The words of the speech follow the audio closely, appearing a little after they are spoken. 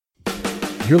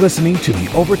You're listening to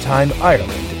the Overtime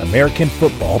Ireland American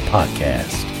Football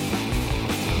Podcast.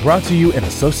 Brought to you in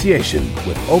association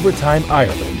with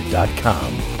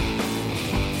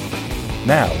OvertimeIreland.com.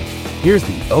 Now, here's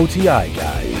the OTI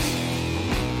guys.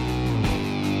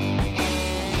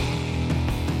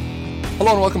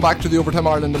 Hello and welcome back to the Overtime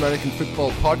Ireland American Football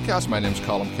Podcast. My name's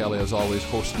Colin Kelly, as always,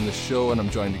 hosting the show, and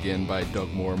I'm joined again by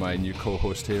Doug Moore, my new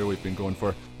co-host here. We've been going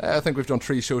for, I think we've done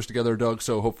 3 shows together, Doug,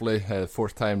 so hopefully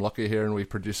fourth time lucky here, and we've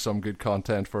produced some good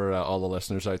content for all the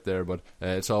listeners out there. But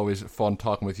it's always fun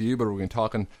talking with you. But we've been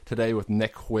talking today with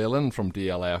Nick Whalen from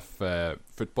DLF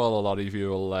Football. A lot of you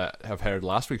will have heard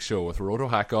last week's show with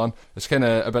RotoHack on. It's kind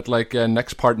of a bit like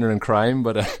Nick's partner in crime,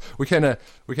 but we kind of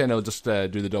just do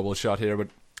the double shot here. But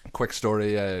quick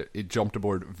story, he jumped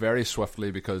aboard very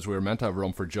swiftly because we were meant to have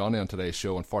Rumford Johnny on today's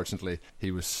show. Unfortunately, he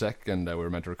was sick and we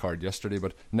were meant to record yesterday,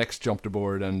 but Nick's jumped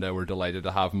aboard and we're delighted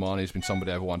to have him on. He's been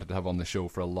somebody I've wanted to have on the show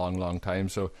for a long, long time.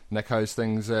 So, Nick, how's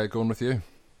things going with you?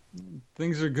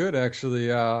 Things are good,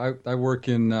 actually. I work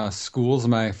in schools,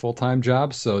 my full-time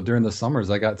job, so during the summers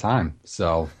I got time.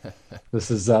 So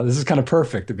this is kind of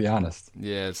perfect, to be honest.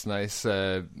 Yeah, it's nice.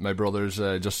 My brother's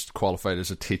just qualified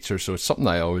as a teacher, so it's something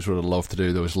I always would have loved to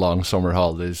do, those long summer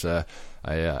holidays. I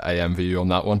envy you on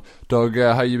that one. Doug,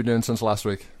 how you been doing since last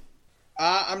week?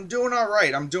 I'm doing all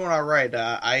right. I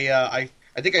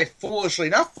think I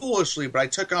not foolishly, but I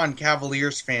took on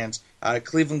Cavaliers fans,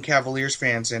 Cleveland Cavaliers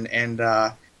fans, and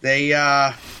they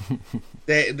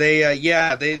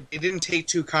didn't take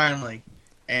too kindly,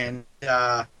 and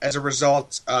as a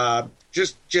result,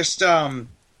 just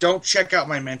don't check out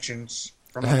my mentions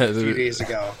from a few days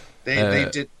ago.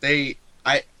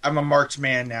 I'm a marked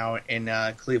man now in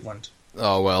Cleveland.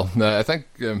 Oh, well, I think,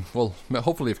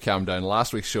 hopefully you've calmed down.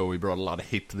 Last week's show, we brought a lot of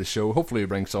heat to the show. Hopefully we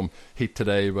bring some heat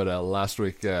today, but last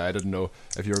week, I didn't know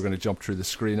if you were going to jump through the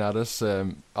screen at us.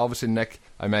 Obviously, Nick,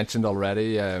 I mentioned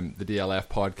already, the DLF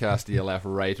podcast, DLF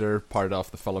writer, part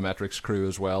of the Philometrics crew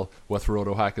as well, with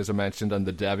RotoHack, as I mentioned, and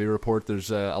the Debbie Report.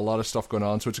 There's a lot of stuff going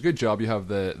on, so it's a good job you have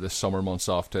the summer months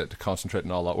off to concentrate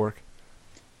on all that work.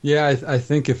 Yeah, I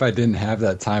think if I didn't have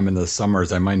that time in the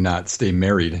summers, I might not stay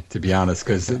married, to be honest,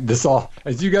 because this all,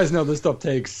 as you guys know, this stuff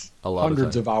takes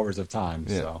hundreds of hours of time.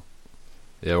 Yeah. So.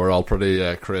 Yeah, we're all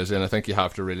pretty crazy, and I think you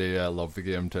have to really love the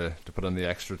game to put in the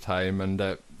extra time.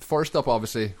 And first up,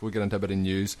 obviously, we'll get into a bit of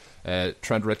news.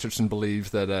 Trent Richardson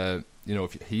believes that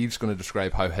if he's going to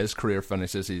describe how his career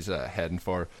finishes, he's heading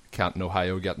for Canton,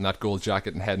 Ohio, getting that gold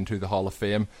jacket and heading to the Hall of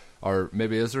Fame. Or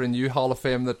maybe is there a new Hall of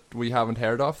Fame that we haven't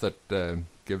heard of that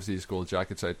gives these gold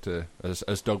jackets out to,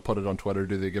 as Doug put it on Twitter,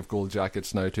 do they give gold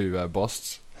jackets now to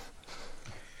busts?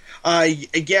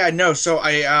 Yeah, no. So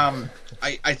I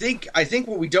think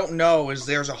what we don't know is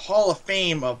there's a Hall of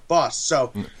Fame of busts.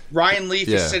 So Ryan Leaf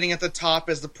is sitting at the top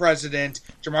as the president.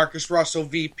 Jamarcus Russell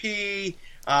VP.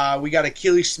 We got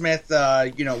Achilles Smith.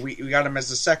 We got him as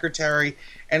the secretary,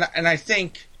 and I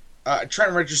think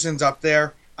Trent Richardson's up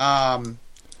there.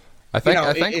 I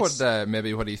think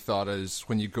what he thought is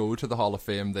when you go to the Hall of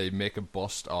Fame, they make a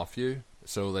bust off you.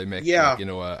 So they make a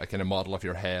kind of model of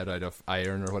your head out of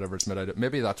iron or whatever it's made out of.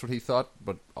 Maybe that's what he thought,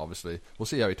 but obviously we'll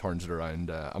see how he turns it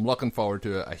around. I'm looking forward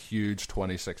to a huge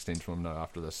 2016 from him now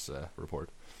after this report.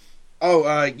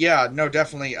 Oh, yeah, no,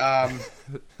 definitely. I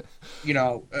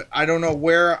don't know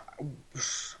where.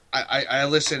 I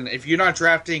listen. If you're not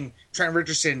drafting Trent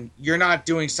Richardson, you're not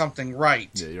doing something right.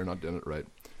 Yeah, you're not doing it right.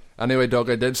 Anyway, Doug,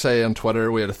 I did say on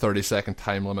Twitter we had a 30-second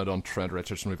time limit on Trent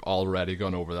Richardson. We've already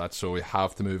gone over that, so we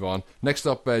have to move on. Next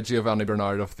up, Giovanni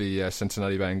Bernard of the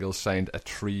Cincinnati Bengals signed a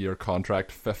 3-year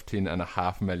contract,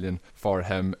 $15.5 million for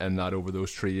him in that over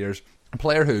those 3 years. A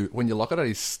player who, when you look at it,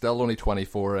 he's still only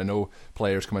 24. I know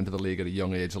players come into the league at a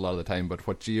young age a lot of the time, but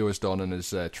what Gio has done in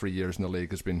his 3 years in the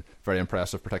league has been very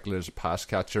impressive, particularly as a pass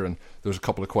catcher. And there was a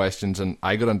couple of questions, and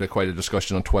I got into quite a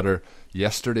discussion on Twitter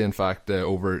yesterday, in fact,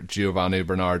 over Giovanni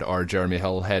Bernard or Jeremy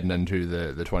Hill heading into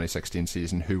the 2016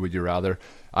 season. Who would you rather?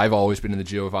 I've always been in the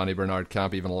Giovanni Bernard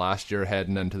camp. Even last year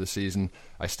heading into the season,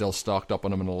 I still stocked up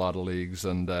on him in a lot of leagues,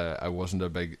 and I wasn't a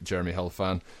big Jeremy Hill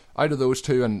fan. Out of those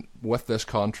two, and with this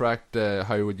contract,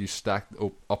 how would you stack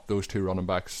up those two running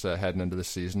backs heading into the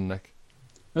season, Nick?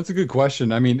 That's a good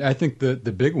question. I mean, I think the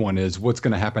big one is what's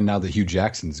going to happen now that Hugh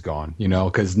Jackson's gone,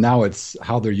 because now it's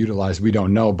how they're utilized, we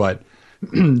don't know. But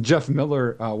Jeff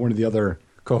Miller, one of the other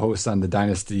co-hosts on the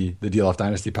DLF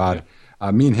Dynasty pod,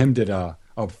 me and him did a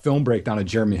film breakdown of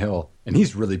Jeremy Hill, and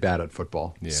he's really bad at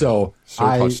football. Yeah, so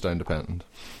touchdown dependent.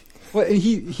 Well,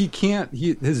 he can't.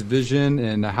 His vision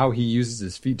and how he uses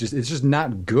his feet it's just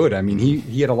not good. I mean,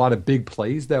 he had a lot of big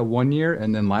plays that one year,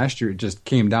 and then last year it just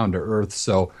came down to earth.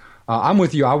 So I'm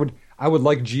with you. I I would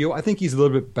like Gio. I think he's a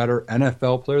little bit better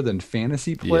NFL player than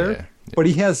fantasy player. Yeah. But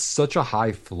he has such a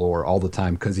high floor all the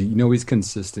time because he's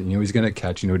consistent. He's going to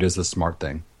catch. He does the smart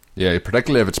thing. Yeah,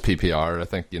 particularly if it's PPR. I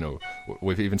think,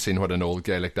 we've even seen what an old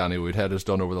guy like Danny Woodhead has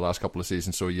done over the last couple of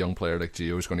seasons, so a young player like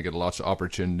Gio is going to get lots of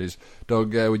opportunities.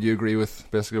 Doug, would you agree with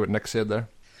basically what Nick said there?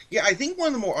 Yeah, I think one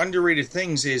of the more underrated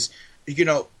things is,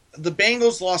 the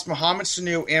Bengals lost Mohamed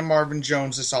Sanu and Marvin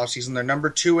Jones this offseason. Their number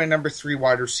 2 and number 3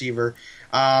 wide receiver.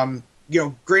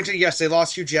 Granted, yes, they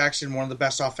lost Hugh Jackson, one of the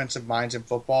best offensive minds in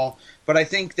football. But I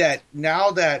think that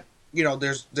now that,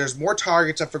 there's more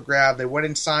targets up for grab, they went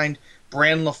and signed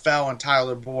Brandon LaFell and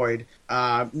Tyler Boyd.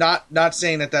 Not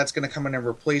saying that that's going to come in and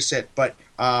replace it, but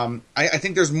I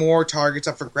think there's more targets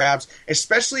up for grabs,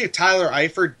 especially if Tyler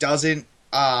Eifert doesn't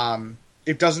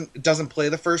play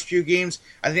the first few games.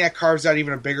 I think that carves out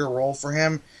even a bigger role for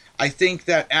him. I think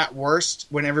that at worst,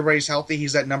 when everybody's healthy,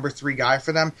 he's that number 3 guy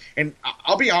for them. And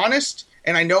I'll be honest,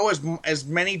 and I know as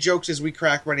many jokes as we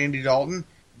crack about Andy Dalton,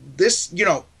 this,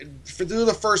 through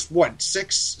the first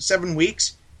 6-7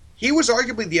 weeks, he was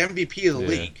arguably the MVP of the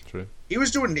league. True. He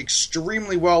was doing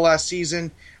extremely well last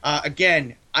season.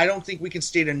 Again, I don't think we can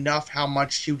state enough how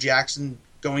much Hugh Jackson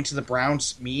going to the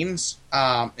Browns means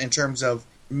in terms of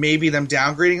maybe them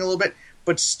downgrading a little bit.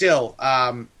 But still,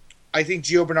 I think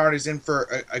Gio Bernard is in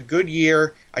for a good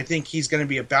year. I think he's going to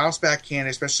be a bounce-back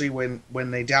candidate, especially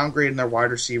when they downgrade in their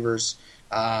wide receivers.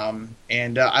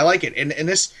 And I like it. And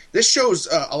this shows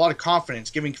a lot of confidence,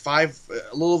 giving a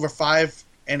little over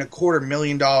 $5.25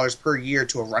 million per year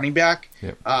to a running back.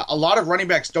 Yep. A lot of running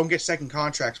backs don't get second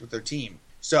contracts with their team,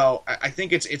 so I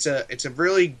think it's a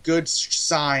really good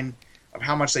sign of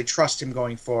how much they trust him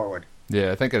going forward.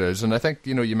 Yeah, I think it is. And I think,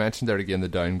 you mentioned there again the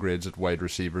downgrades at wide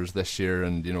receivers this year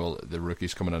and, the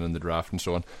rookies coming in the draft and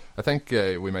so on. I think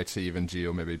we might see even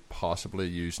Gio maybe possibly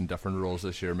used in different roles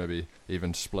this year, maybe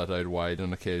even split out wide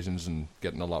on occasions and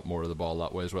getting a lot more of the ball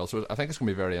that way as well. So I think it's going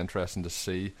to be very interesting to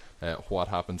see what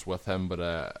happens with him.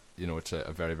 But, it's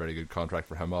a very, very good contract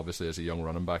for him, obviously, as a young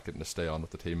running back, getting to stay on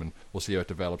with the team. And we'll see how it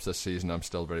develops this season. I'm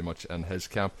still very much in his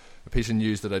camp. A piece of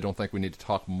news that I don't think we need to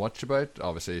talk much about.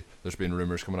 Obviously, there's been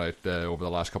rumours coming out over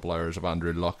the last couple of hours of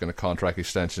Andrew Luck and a contract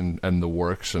extension in the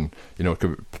works. And, it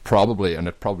could probably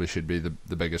should be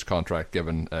the biggest contract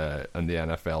given in the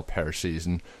NFL per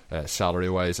season,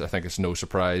 salary-wise. I think it's no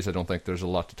surprise. I don't think there's a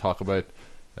lot to talk about.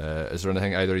 Is there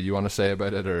anything either you want to say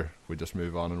about it, or we just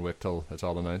move on and wait till it's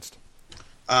all announced?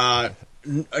 No.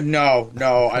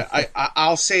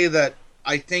 I'll say that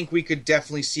I think we could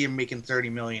definitely see him making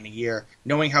 $30 million a year,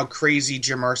 knowing how crazy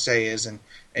Jim Irsay is, and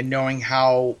knowing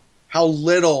how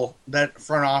little that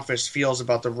front office feels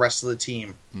about the rest of the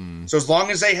team. So as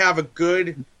long as they have a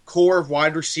good core of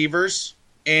wide receivers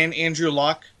and Andrew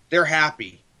Luck, they're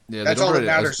happy. Yeah, that's all that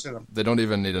matters to them. They don't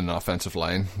even need an offensive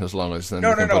line as long as they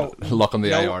can put Luck on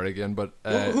the IR again. But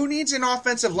who needs an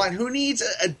offensive line? Who needs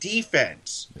a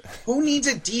defense? Who needs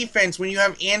a defense when you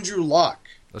have Andrew Luck?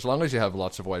 As long as you have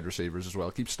lots of wide receivers as well.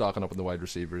 Keep stocking up on the wide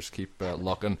receivers. Keep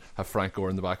locking. Have Frank Gore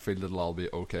in the backfield. It'll all be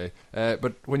okay.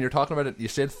 But when you're talking about it, you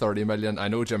said $30 million. I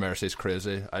know Jim Irsay's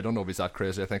crazy. I don't know if he's that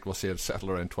crazy. I think we'll see it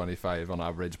settle around 25 on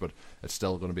average, but it's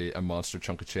still going to be a monster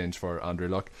chunk of change for Andrew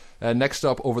Luck. Next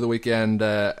up, over the weekend,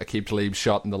 Aqib Talib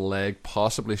shot in the leg,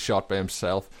 possibly shot by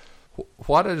himself.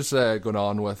 What is going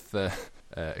on with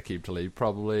Aqib Talib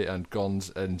probably, and guns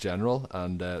in general?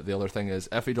 And the other thing is,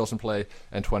 if he doesn't play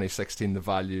in 2016, the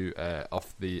value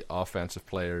of the offensive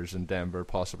players in Denver,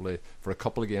 possibly for a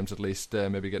couple of games at least,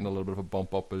 maybe getting a little bit of a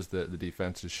bump up as the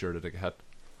defense is sure to take a hit.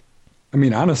 I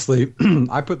mean, honestly,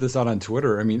 I put this out on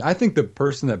Twitter. I mean, I think the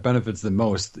person that benefits the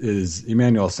most is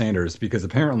Emmanuel Sanders, because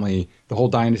apparently the whole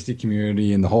dynasty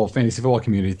community and the whole fantasy football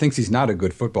community thinks he's not a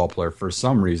good football player for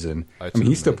some reason. I mean,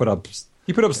 he put up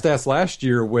stats last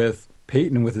year with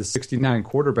Peyton with his 69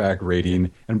 quarterback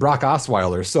rating and Brock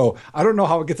Osweiler. So I don't know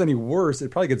how it gets any worse. It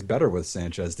probably gets better with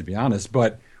Sanchez, to be honest.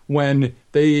 But when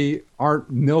they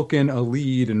aren't milking a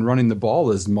lead and running the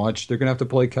ball as much, they're going to have to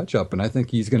play catch up. And I think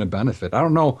he's going to benefit. I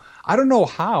don't know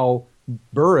how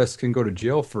Burris can go to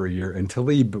jail for a year and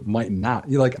Talib might not.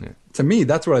 To me,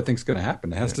 that's what I think is going to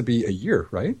happen. It has to be a year,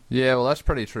 right? Yeah, well, that's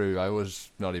pretty true. I was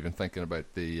not even thinking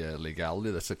about the legality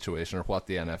of the situation or what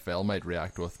the NFL might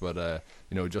react with. But,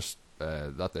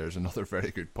 that there's another very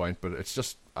good point, but it's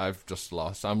just I've just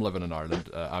lost. I'm living in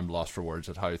Ireland. I'm lost for words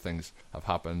at how things have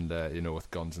happened, with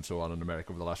guns and so on in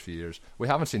America over the last few years. We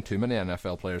haven't seen too many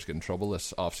NFL players get in trouble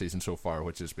this off-season so far,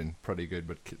 which has been pretty good,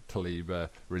 but Talib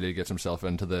really gets himself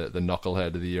into the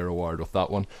Knucklehead of the Year award with that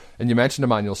one. And you mentioned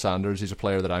Emmanuel Sanders. He's a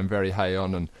player that I'm very high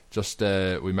on, and just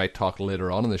we might talk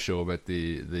later on in the show about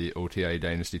the OTI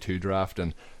Dynasty 2 draft,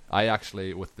 and I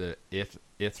actually, with the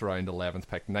 8th round, 11th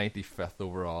pick, 95th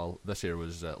overall, this year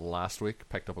was last week,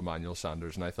 picked up Emmanuel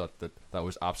Sanders, and I thought that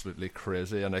was absolutely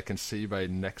crazy, and I can see by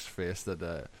Nick's face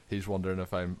that he's wondering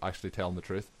if I'm actually telling the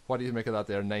truth. What do you make of that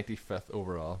there, 95th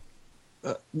overall?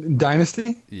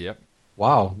 Dynasty? Yep.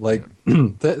 Wow,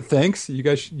 thanks.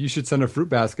 You should send a fruit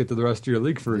basket to the rest of your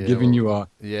league for giving you a.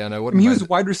 Yeah, and I wouldn't. He was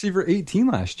wide receiver 18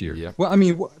 last year. Yeah. Well, I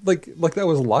mean, like that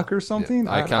was luck or something.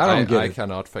 Yeah. I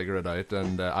cannot figure it out,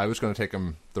 and I was going to take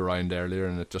him the round earlier,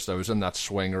 and I was in that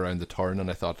swing around the turn, and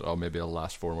I thought, oh, maybe I'll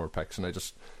last 4 more picks, and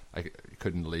I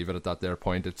couldn't leave it at that there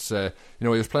point. It's he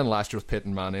was playing last year with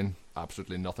Peyton Manning,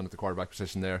 absolutely nothing at the quarterback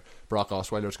position there. Brock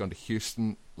Osweiler's gone to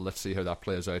Houston. Let's see how that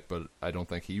plays out, but I don't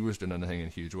think he was doing anything in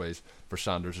huge ways for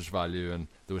Sanders' value, and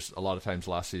there was a lot of times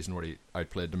last season where he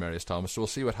outplayed Demaryius Thomas, so we'll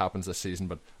see what happens this season,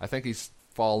 but I think he's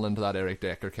fallen into that Eric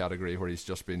Decker category where he's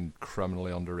just been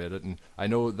criminally underrated, and I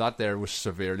know that there was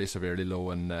severely low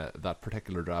in that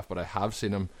particular draft, but I have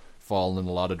seen him fallen in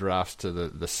a lot of drafts to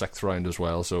the 6th round as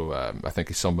well, so I think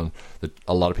he's someone that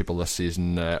a lot of people this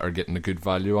season are getting a good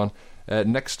value on.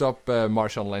 Next up,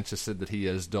 Marshawn Lynch has said that he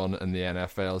is done in the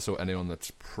NFL, so anyone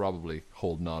that's probably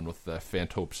holding on with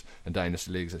faint hopes in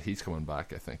dynasty leagues that he's coming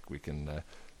back, I think we can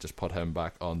just put him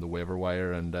back on the waiver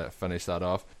wire and finish that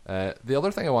off. The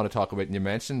other thing I want to talk about, and you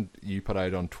mentioned you put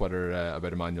out on Twitter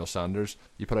about Emmanuel Sanders.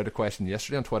 You put out a question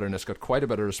yesterday on Twitter, and it's got quite a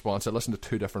bit of response. I listened to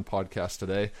 2 different podcasts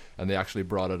today, and they actually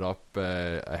brought it up.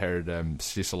 I heard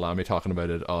Cecil Lammy talking about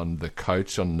it on The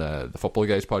Couch on the Football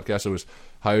Guys podcast. It was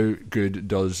how good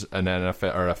does an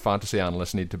NFL or a fantasy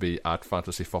analyst need to be at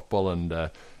fantasy football, and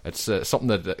it's something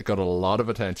that got a lot of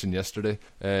attention yesterday.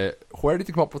 Where did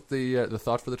you come up with the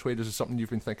thought for the tweet? Is it something you've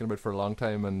been thinking about for a long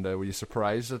time, and were you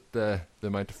surprised at the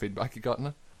amount of feedback you got in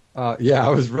it? Yeah, I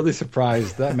was really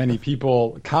surprised that many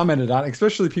people commented on it,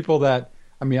 especially people that,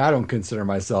 I mean, I don't consider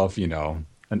myself, an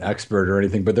expert or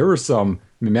anything, but there were some.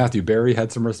 I mean, Matthew Berry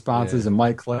had some responses, and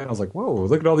Mike Clay. I was like, whoa,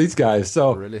 look at all these guys.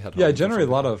 So really generated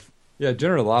a lot of. Yeah,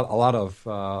 generally a lot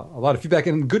of feedback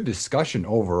and good discussion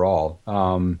overall.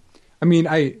 I mean,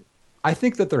 I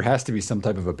think that there has to be some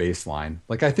type of a baseline.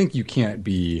 Like, I think you can't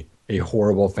be a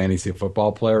horrible fantasy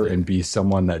football player and be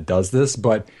someone that does this.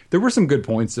 But there were some good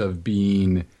points of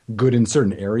being good in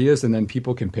certain areas, and then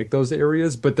people can pick those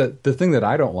areas. But the thing that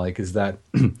I don't like is that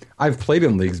I've played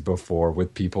in leagues before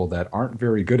with people that aren't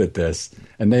very good at this,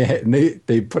 and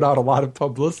they put out a lot of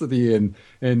publicity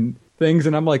and things,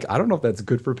 and I'm like, I don't know if that's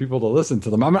good for people to listen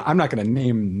to them. I'm not going to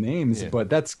name names,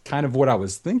 but that's kind of what I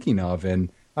was thinking of,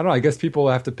 and I don't know, I guess people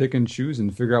have to pick and choose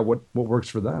and figure out what works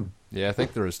for them. Yeah, I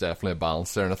think there is definitely a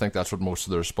balance there, and I think that's what most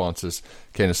of the responses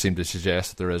kind of seem to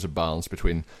suggest, that there is a balance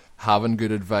between having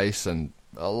good advice, and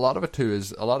a lot of it too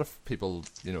is, a lot of people,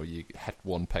 you hit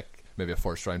one pick, maybe a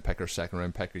 1st round pick or 2nd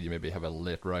round pick, or you maybe have a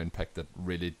late round pick that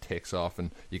really takes off,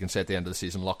 and you can say at the end of the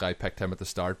season, look, I picked him at the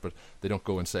start, but they don't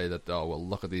go and say that, oh, well,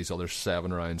 look at these other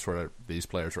 7 rounds where these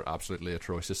players were absolutely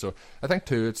atrocious. So I think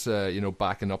too, it's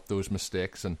backing up those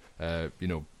mistakes, and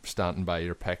standing by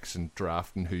your picks and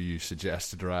drafting who you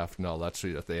suggest to draft and all that, so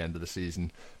at the end of the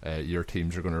season your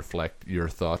teams are going to reflect your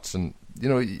thoughts. And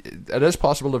it is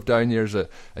possible to have down years.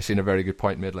 I seen a very good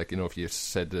point made, like, if you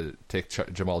said to take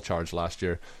Jamal Charles last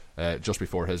year, just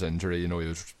before his injury, he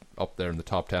was up there in the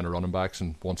top 10 of running backs,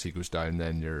 and once he goes down,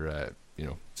 then you're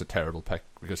it's a terrible pick,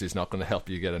 because he's not going to help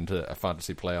you get into a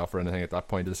fantasy playoff or anything at that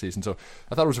point of the season. So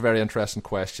I thought it was a very interesting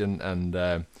question,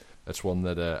 and it's one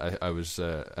that I was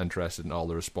interested in all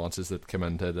the responses that came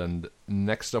into it. And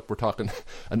next up, we're talking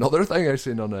another thing I've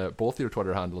seen on both your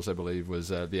Twitter handles, I believe, was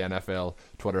the NFL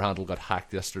Twitter handle got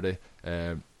hacked yesterday.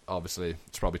 Obviously,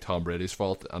 it's probably Tom Brady's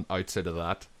fault, and outside of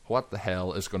that, what the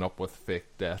hell is going up with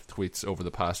fake death tweets over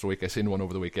the past week? I seen one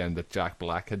over the weekend that Jack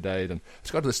Black had died, and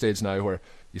it's got to the stage now where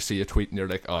you see a tweet and you're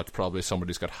like, oh, it's probably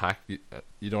somebody's got hacked.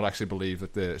 You don't actually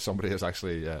believe that somebody has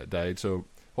actually died. So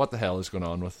what the hell is going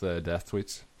on with death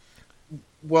tweets?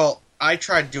 Well, I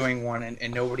tried doing one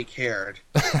and nobody cared.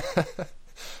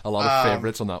 A lot of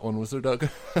favorites on that one, was there, Doug?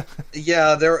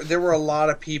 Yeah, there were a lot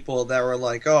of people that were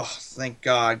like, oh, thank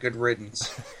God, good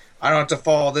riddance. I don't have to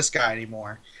follow this guy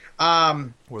anymore.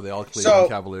 Were they all Cleveland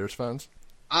Cavaliers fans?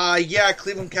 Yeah,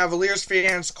 Cleveland Cavaliers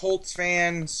fans, Colts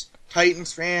fans,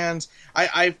 Titans fans.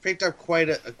 I picked up quite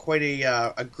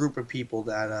a group of people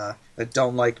that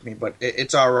don't like me, but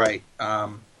it's all right.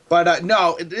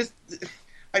 No,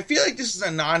 I feel like this is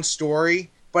a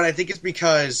non-story, but I think it's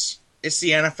because it's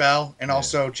the NFL, and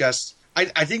also just I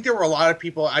think there were a lot of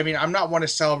people. I mean, I'm not one to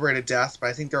celebrate a death, but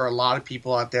I think there are a lot of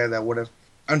people out there that would have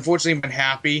unfortunately been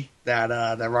happy that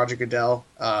Roger Goodell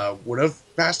would have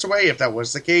passed away if that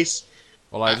was the case.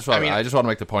 Well, I just want to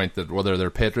make the point that whether they're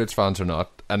Patriots fans or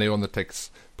not, anyone that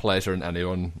takes pleasure in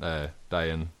anyone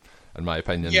dying, in my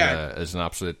opinion, is an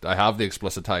absolute. I have the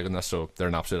explicit tag on this, so they're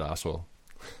an absolute asshole.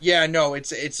 Yeah, no, it's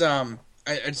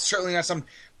certainly not something.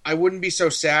 I wouldn't be so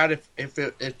sad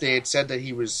if they had said that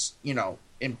he was,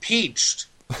 impeached.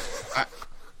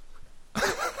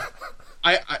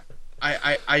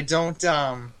 I don't.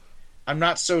 I'm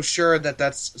not so sure that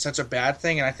that's such a bad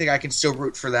thing, and I think I can still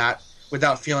root for that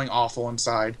without feeling awful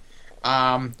inside.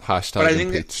 Hashtag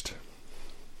impeached.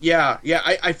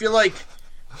 I feel like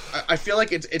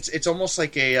it's almost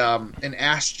like an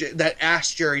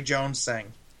Ask Jerry Jones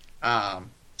thing,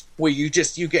 where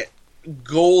you get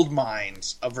gold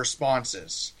mines of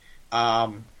responses,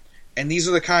 and these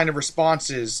are the kind of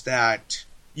responses that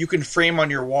you can frame on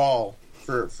your wall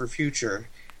for future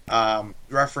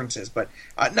references. But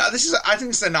no, I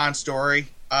think this is a non-story.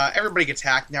 Everybody gets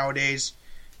hacked nowadays.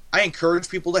 I encourage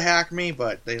people to hack me,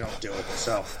 but they don't do it.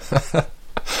 So,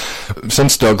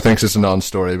 since Doug thinks it's a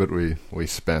non-story, but we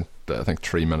spent I think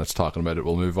 3 minutes talking about it,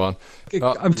 we'll move on.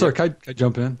 I'm sorry, can I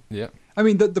jump in? Yeah. I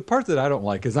mean, the part that I don't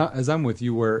like is as I'm with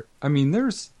you, where I mean,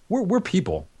 we're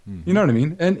people. Mm-hmm. You know what I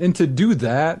mean? And to do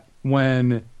that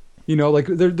when like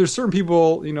there's certain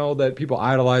people that people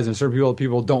idolize and certain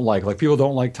people don't like. Like people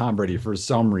don't like Tom Brady for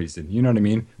some reason. You know what I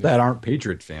mean? Yeah. That aren't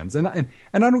Patriot fans. And I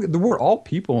don't. We're all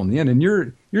people in the end. And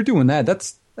you're doing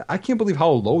that. I can't believe how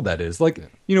low that is. Like,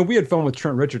 we had fun with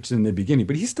Trent Richardson in the beginning,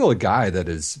 but he's still a guy that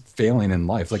is failing in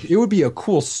life. Like, it would be a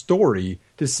cool story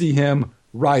to see him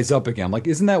rise up again. Like,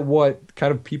 isn't that what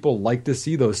kind of people like to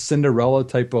see, those Cinderella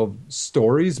type of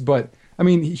stories? But, I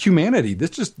mean, humanity,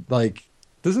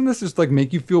 doesn't this just like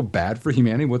make you feel bad for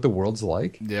humanity, what the world's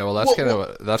like? Yeah, well,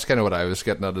 that's kind of what I was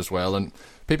getting at as well. And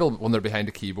people, when they're behind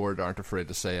a keyboard, aren't afraid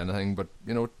to say anything. But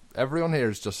everyone here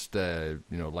is just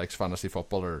likes fantasy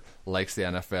football or likes the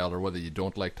NFL, or whether you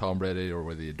don't like Tom Brady or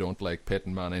whether you don't like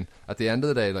Peyton Manning. At the end of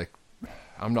the day, like,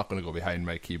 I'm not going to go behind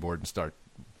my keyboard and start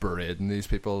berating these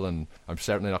people, and I'm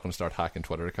certainly not going to start hacking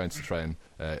Twitter accounts to try and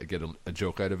get a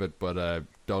joke out of it. But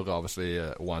Doug obviously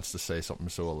wants to say something,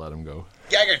 so we'll let him go.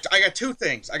 Yeah, I got two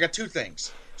things.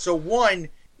 So one,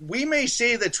 we may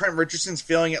say that Trent Richardson's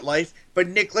failing at life, but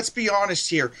Nick, let's be honest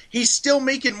here. He's still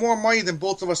making more money than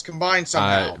both of us combined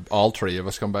somehow. All three of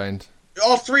us combined.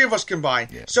 All three of us combined.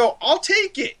 Yeah. So I'll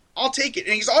take it. And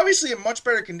he's obviously in much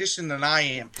better condition than I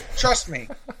am. Trust me.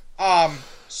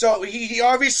 So he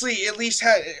obviously at least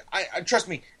had. Trust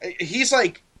me. He's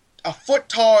like a foot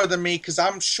taller than me because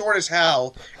I'm short as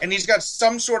hell, and he's got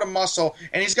some sort of muscle,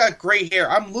 and he's got gray hair.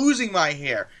 I'm losing my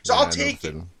hair, so I'll take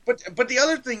it. But the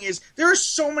other thing is, there are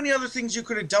so many other things you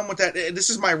could have done with that. This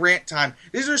is my rant time.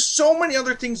 There are so many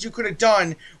other things you could have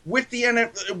done with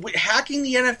with hacking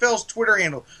the NFL's Twitter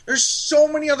handle. There's so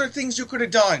many other things you could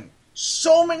have done.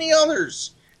 So many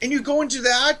others. And you go into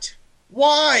that?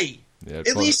 Why? Yeah,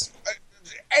 at least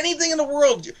anything in the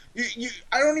world.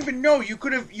 I don't even know. You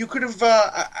could have.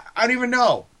 I don't even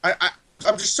know.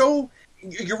 I'm just so.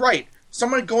 You're right.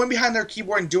 Someone going behind their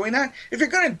keyboard and doing that. If you're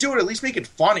gonna do it, at least make it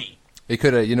funny. He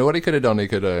could have. You know what he could have done? He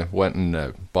could have went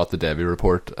and bought the Debbie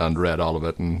report and read all of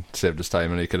it and saved his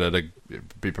time. And he could have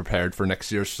be prepared for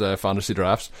next year's fantasy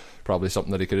drafts. Probably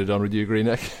something that he could have done. Would you agree,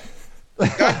 Nick?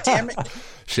 God damn it!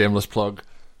 Shameless plug.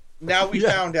 Now we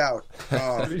found out.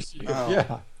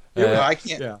 Yeah.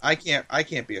 I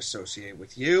can't be associated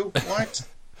with you. What?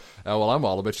 Well, I'm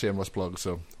all about shameless plugs,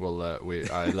 so we'll Now we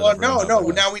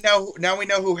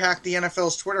know who hacked the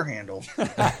NFL's Twitter handle.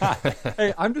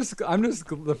 Hey, I'm just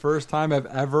the first time I've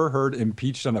ever heard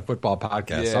impeached on a football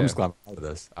podcast. Yeah. So I'm just glad I'm part of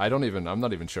this. I'm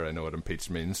not even sure I know what impeached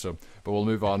means. So, but we'll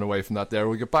move on away from that. There,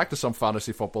 we get back to some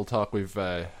fantasy football talk. We've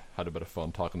had a bit of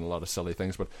fun talking a lot of silly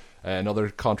things, but another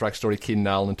contract story. Keenan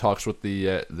Allen talks with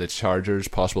the Chargers,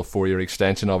 possible 4-year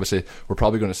extension. Obviously, we're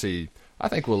probably going to see. I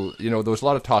think there was a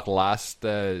lot of talk last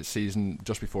season,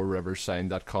 just before Rivers signed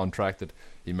that contract, that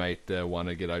he might want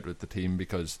to get out with the team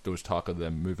because there was talk of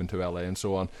them moving to LA and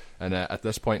so on. And at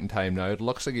this point in time now, it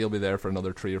looks like he'll be there for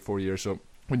another 3 or 4 years. So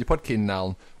when you put Keenan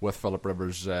Allen with Philip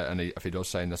Rivers, and if he does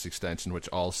sign this extension, which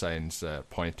all signs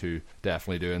point to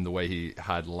definitely doing, the way he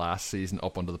had last season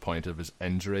up until the point of his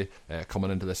injury coming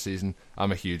into this season,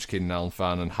 I'm a huge Keenan Allen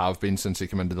fan and have been since he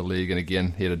came into the league. And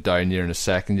again, he had a down year in his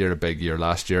second year, a big year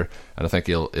last year, and I think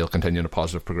he'll continue in a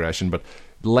positive progression. But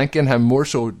linking him more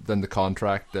so than the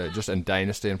contract, just in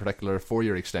Dynasty in particular,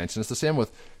 4-year extension, it's the same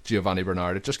with Giovanni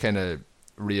Bernard. It just kind of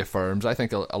reaffirms, I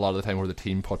think, a lot of the time where the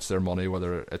team puts their money,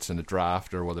 whether it's in a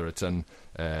draft or whether it's in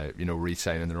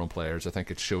re-signing their own players. I think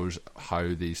it shows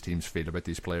how these teams feel about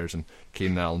these players, and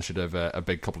Keenan Allen should have a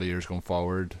big couple of years going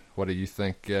forward. What do you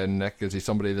think, Nick? Is he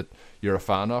somebody that you're a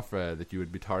fan of, that you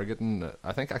would be targeting?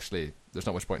 I think actually there's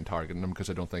not much point in targeting him because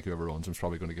I don't think whoever owns him is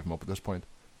probably going to give him up at this point.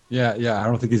 Yeah. I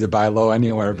don't think he's a buy low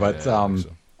anywhere, but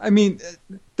I mean,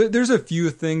 there's a few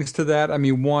things to that. I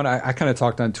mean, one, I kind of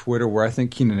talked on Twitter where I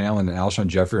think Keenan Allen and Alshon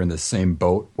Jeffrey are in the same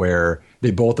boat, where they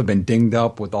both have been dinged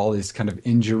up with all these kind of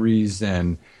injuries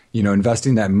and,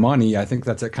 investing that money. I think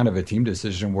that's a kind of a team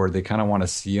decision where they kind of want to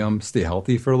see them stay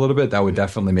healthy for a little bit. That would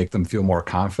definitely make them feel more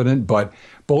confident. But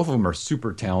both of them are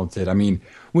super talented. I mean,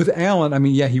 with Allen, I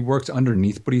mean, yeah, he works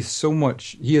underneath, but he has so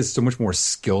much more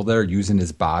skill there using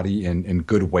his body in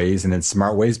good ways and in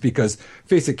smart ways. Because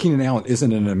face it, Keenan Allen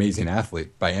isn't an amazing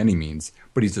athlete by any means,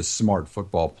 but he's a smart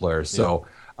football player. So,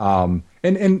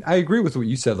 and I agree with what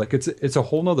you said. Like it's a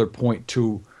whole nother point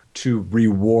to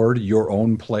reward your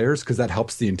own players, because that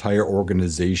helps the entire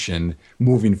organization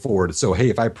moving forward. So, hey,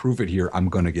 if I prove it here, I'm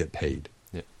going to get paid.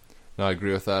 Yeah, no, I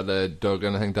agree with that. Doug,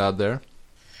 anything to add there?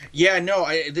 Yeah, no,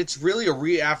 it's really a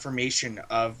reaffirmation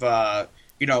of,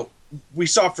 we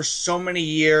saw for so many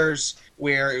years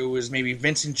where it was maybe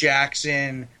Vincent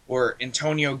Jackson or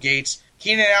Antonio Gates.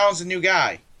 Keenan Allen's a new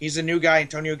guy. He's a new guy.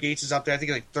 Antonio Gates is up there, I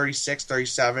think, like 36,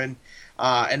 37.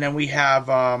 And then we have...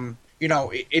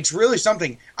 it's really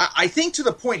something. I think to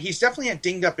the point, he's definitely had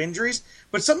dinged up injuries,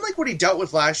 but something like what he dealt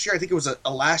with last year, I think it was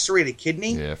a lacerated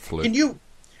kidney. Yeah, fluke.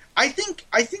 I think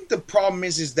the problem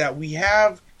is that we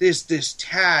have this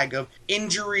tag of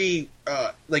injury,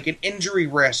 like an injury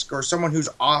risk or someone who's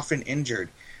often injured.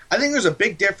 I think there's a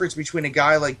big difference between a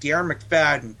guy like Darren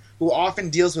McFadden, who often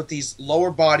deals with these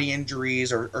lower body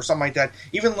injuries or something like that.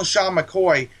 Even LaShawn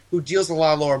McCoy, who deals with a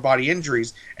lot of lower body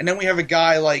injuries. And then we have a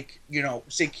guy like,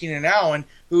 say Keenan Allen,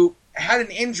 who had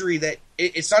an injury that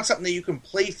it's not something that you can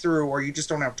play through or you just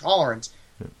don't have tolerance.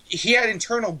 He had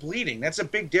internal bleeding. That's a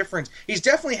big difference. He's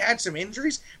definitely had some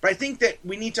injuries, but I think that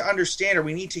we need to understand, or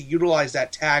we need to utilize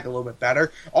that tag a little bit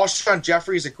better. Alshon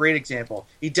Jeffrey is a great example.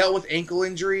 He dealt with ankle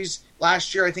injuries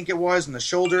last year, I think it was, and the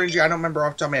shoulder injury. I don't remember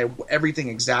off the top of my head everything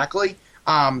exactly.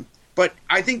 But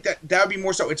I think that would be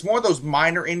more so. It's more those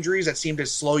minor injuries that seem to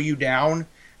slow you down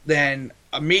than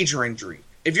a major injury.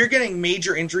 If you're getting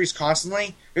major injuries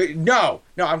constantly, no,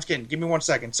 I'm just kidding. Give me 1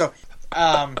 second. So,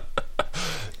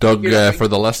 Doug, for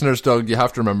the listeners, Doug, you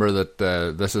have to remember that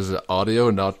this is audio,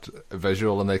 not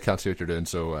visual, and they can't see what you're doing.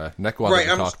 So Nick wanted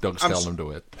to talk. Doug's telling him to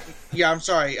wait. Yeah, I'm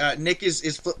sorry. Nick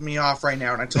is flipping me off right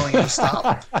now, and I'm telling him to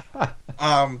stop.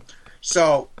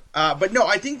 But no,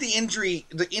 I think the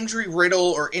injury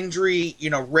riddle or injury,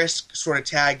 risk sort of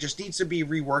tag just needs to be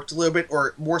reworked a little bit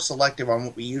or more selective on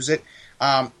what we use it.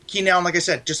 Keenan Allen, like I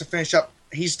said, just to finish up,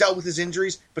 he's dealt with his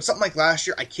injuries, but something like last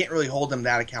year, I can't really hold him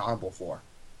that accountable for.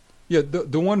 Yeah,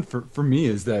 the one for me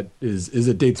is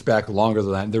it dates back longer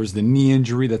than that. There was the knee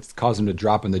injury that's caused him to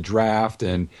drop in the draft,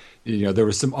 and there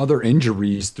was some other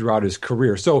injuries throughout his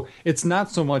career. So it's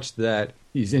not so much that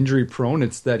he's injury prone;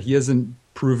 it's that he hasn't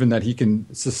proven that he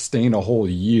can sustain a whole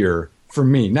year. For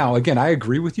me, now again, I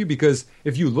agree with you, because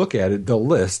if you look at it, the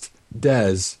list: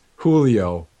 Dez,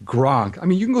 Julio, Gronk. I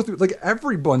mean, you can go through, like,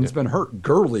 everyone's been hurt.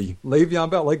 Gurley, Le'Veon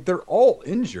Bell, like, they're all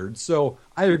injured. So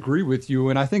I agree with you,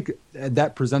 and I think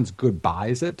that presents good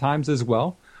buys at times as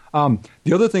well.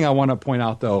 The other thing I want to point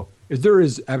out, though, is there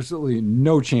is absolutely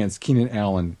no chance Keenan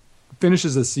Allen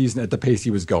finishes the season at the pace he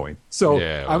was going. So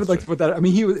I would like to put that. I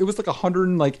mean, it was like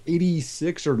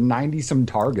 186 or 90 some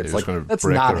targets. Like, that's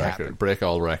not happening. Break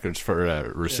all records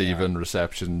for receiving,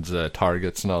 receptions,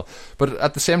 targets, and all. But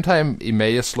at the same time, he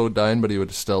may have slowed down, but he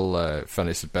would still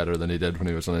finish it better than he did when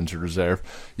he was on injured reserve.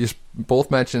 You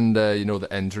both mentioned, the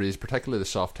injuries, particularly the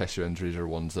soft tissue injuries, are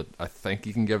ones that I think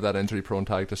you can give that injury prone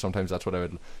tag to. Sometimes that's what I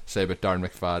would say about Darren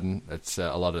McFadden. It's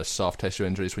a lot of soft tissue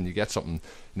injuries. When you get something,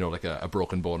 like a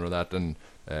broken bone or that, and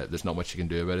there's not much you can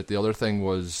do about it. The other thing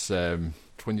was,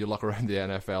 when you look around the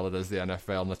NFL, it is the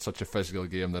NFL, and it's such a physical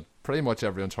game that pretty much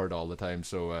everyone's hurt all the time.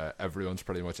 So everyone's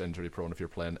pretty much injury prone if you're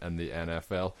playing in the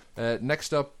NFL.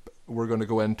 Next up, we're going to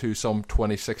go into some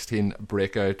 2016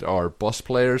 breakout or bust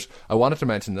players. I wanted to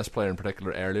mention this player in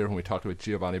particular earlier when we talked about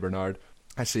Giovanni Bernard.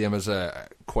 I see him as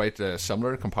quite a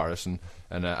similar comparison,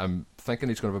 and I'm thinking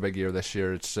he's going to have a big year this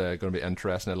year. It's going to be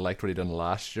interesting. I liked what he did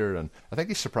last year, and I think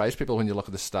he surprised people when you look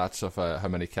at the stats of how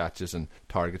many catches and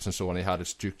targets and so on he had.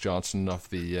 It's Duke Johnson of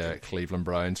the Cleveland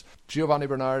Browns. Giovanni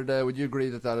Bernard, would you agree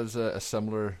that is a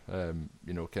similar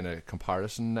kind of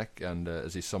comparison, Nick? And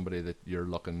is he somebody that you're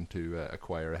looking to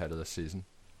acquire ahead of this season?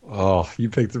 Oh, you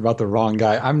picked about the wrong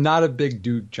guy. I'm not a big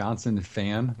Duke Johnson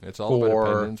fan. It's all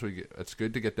about opinions. It's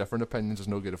good to get different opinions. It's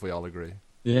no good if we all agree.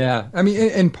 Yeah, I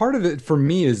mean, and part of it for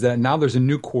me is that now there's a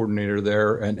new coordinator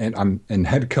there, and I'm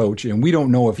head coach, and we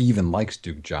don't know if he even likes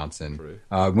Duke Johnson.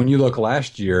 When you look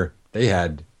last year, they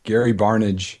had Gary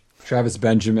Barnidge, Travis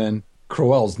Benjamin,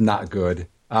 Crowell's not good.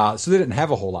 So they didn't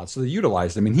have a whole lot. So they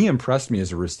utilized him. I mean, he impressed me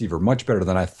as a receiver much better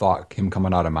than I thought him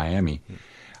coming out of Miami.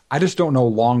 I just don't know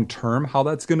long term how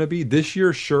that's going to be. This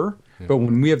year, sure. Yeah. But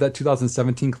when we have that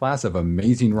 2017 class of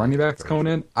amazing running backs coming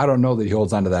in, I don't know that he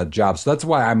holds on to that job. So that's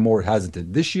why I'm more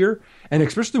hesitant this year. And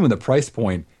especially when the price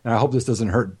point, and I hope this doesn't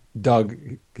hurt Doug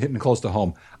hitting close to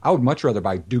home, I would much rather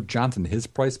buy Duke Johnson at his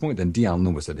price point than Deion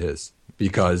Lewis at his.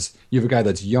 Because you have a guy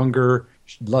that's younger,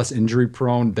 less injury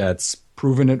prone, that's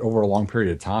proven it over a long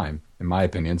period of time, in my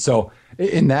opinion. So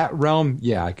in that realm,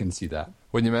 yeah, I can see that.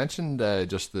 When you mentioned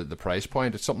just the price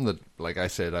point, it's something that, like I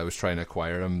said, I was trying to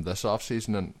acquire him this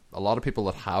offseason, and a lot of people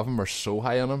that have him are so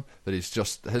high on him that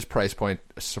his price point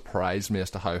surprised me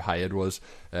as to how high it was.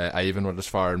 I even went as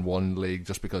far in one league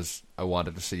just because I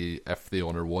wanted to see if the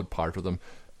owner would part with him,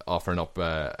 offering up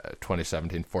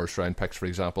 2017 first round picks, for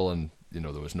example, and there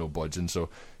was no budging. So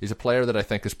he's a player that I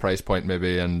think his price point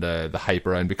maybe and the hype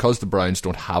around, because the Browns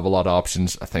don't have a lot of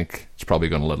options, I think it's probably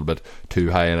gone a little bit too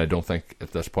high, and I don't think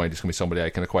at this point he's going to be somebody I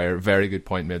can acquire. Very good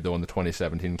point made though in the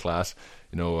 2017 class.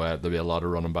 There'll be a lot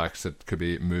of running backs that could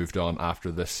be moved on after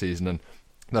this season, and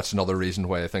that's another reason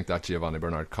why I think that Giovanni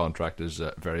Bernard contract is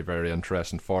very, very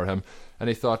interesting for him.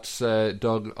 Any thoughts,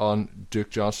 Doug, on Duke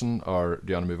Johnson, or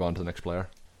do you want to move on to the next player?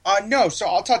 No, so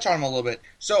I'll touch on him a little bit.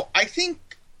 So I think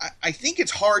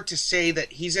it's hard to say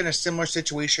that he's in a similar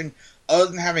situation other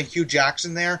than having Hugh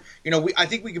Jackson there. I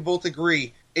think we can both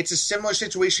agree it's a similar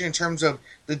situation in terms of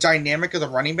the dynamic of the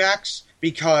running backs,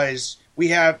 because we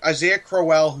have Isaiah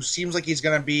Crowell, who seems like he's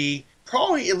going to be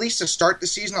probably at least to start the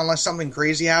season, unless something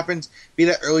crazy happens, be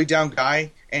that early down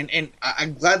guy. And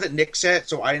I'm glad that Nick said it,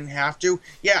 so I didn't have to.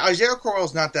 Yeah, Isaiah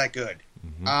Crowell's not that good.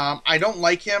 Mm-hmm. I don't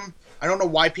like him. I don't know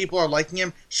why people are liking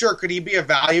him. Sure, could he be a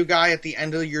value guy at the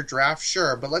end of your draft?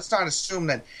 Sure, but let's not assume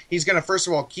that he's going to, first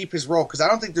of all, keep his role, because I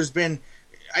don't think there's been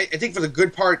 – I think for the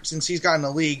good part, since he's gotten in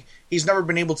the league, he's never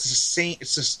been able to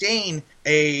sustain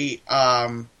a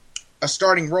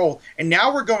starting role. And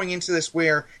now we're going into this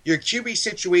where your QB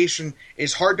situation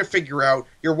is hard to figure out.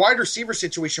 Your wide receiver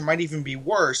situation might even be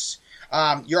worse.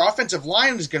 Your offensive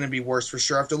line is going to be worse for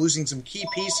sure after losing some key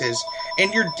pieces.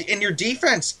 And your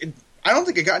defense – I don't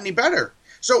think it got any better.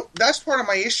 So that's part of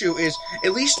my issue is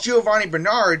at least Giovanni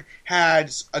Bernard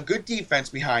has a good defense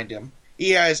behind him. He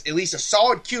has at least a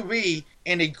solid QB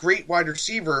and a great wide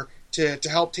receiver to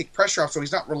help take pressure off, so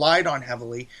he's not relied on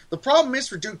heavily. The problem is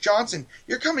for Duke Johnson,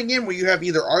 you're coming in where you have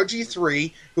either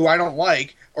RG3, who I don't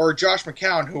like, or Josh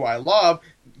McCown, who I love.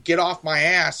 Get off my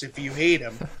ass if you hate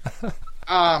him.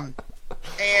 And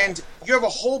you have a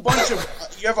whole bunch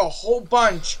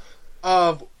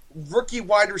of rookie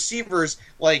wide receivers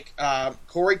like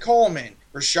Corey Coleman,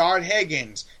 Rashad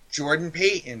Higgins, Jordan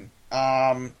Payton,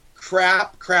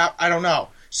 crap, I don't know.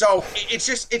 So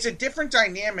it's a different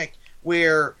dynamic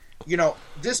where,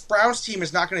 this Browns team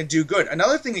is not going to do good.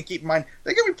 Another thing to keep in mind,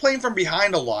 they're going to be playing from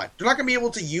behind a lot. They're not going to be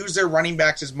able to use their running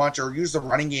backs as much or use the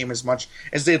running game as much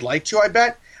as they'd like to, I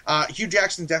bet. Hugh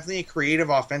Jackson, definitely a creative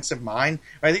offensive mind.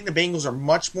 But I think the Bengals are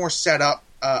much more set up,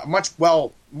 much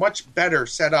better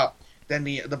set up than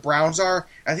the Browns are.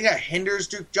 I think that hinders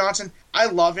Duke Johnson. I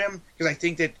love him because I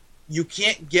think that you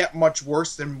can't get much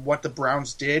worse than what the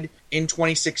Browns did in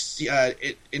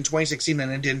 2016 than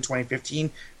they did in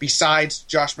 2015. Besides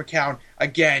Josh McCown,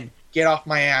 again, get off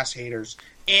my ass, haters,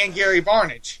 and Gary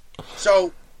Barnidge.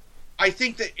 So I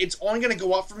think that it's only going to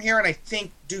go up from here, and I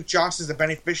think Duke Johnson's the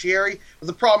beneficiary. But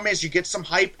the problem is you get some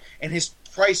hype, and his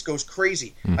price goes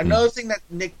crazy. Mm-hmm. Another thing that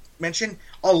Nick mentioned,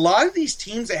 a lot of these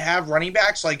teams that have running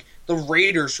backs, like the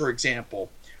Raiders, for example,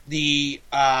 the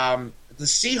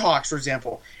Seahawks, for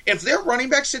example, if their running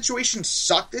back situations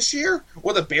suck this year,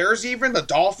 or the Bears even, the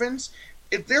Dolphins,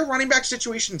 if their running back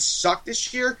situations suck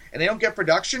this year and they don't get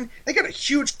production, they got a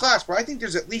huge class where I think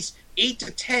there's at least 8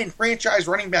 to 10 franchise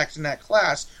running backs in that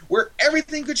class where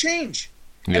everything could change.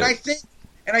 Yeah. And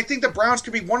I think the Browns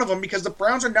could be one of them because the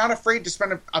Browns are not afraid to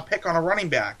spend a pick on a running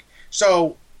back.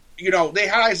 So, they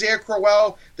had Isaiah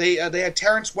Crowell, they had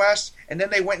Terrence West, and then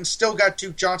they went and still got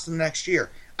Duke Johnson the next year.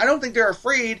 I don't think they're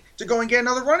afraid to go and get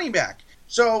another running back.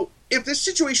 So if this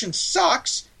situation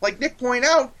sucks, like Nick pointed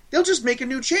out, they'll just make a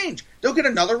new change. They'll get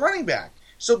another running back.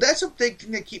 So that's a big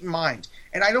thing to keep in mind.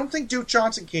 And I don't think Duke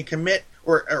Johnson can commit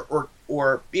or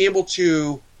be able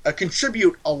to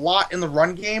contribute a lot in the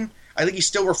run game. I think he's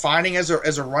still refining as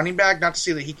a running back, not to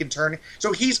say that he can turn it.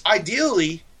 So he's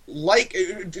ideally like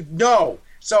no.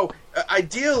 So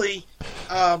ideally,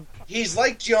 he's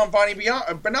like Giovanni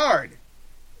Bernard.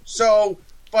 So,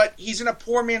 but he's in a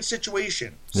poor man's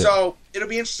situation. Yeah. So it'll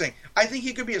be interesting. I think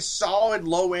he could be a solid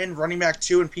low-end running back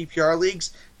 2 in PPR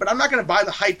leagues, but I'm not going to buy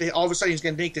the hype that all of a sudden he's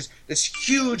going to make this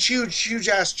huge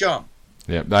ass jump.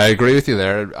 Yeah, I agree with you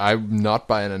there. I'm not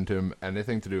buying into him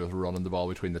anything to do with running the ball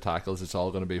between the tackles. It's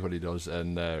all going to be what he does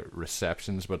in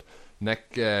receptions. But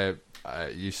Nick,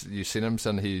 you seen him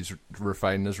saying he's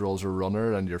refining his role as a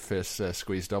runner, and your face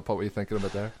squeezed up. What were you thinking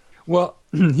about there? Well,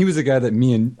 he was a guy that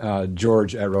me and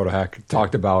George at RotoHack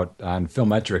talked about on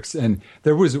Filmetrics, and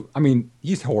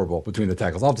he's horrible between the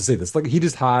tackles. I'll have to say this: like he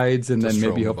just hides, and then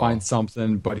maybe he'll find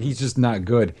something, but he's just not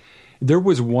good. There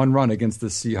was one run against the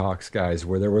Seahawks guys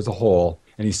where there was a hole,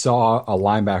 and he saw a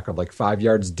linebacker like 5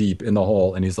 yards deep in the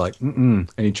hole, and he's like, and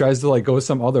he tries to like go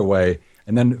some other way,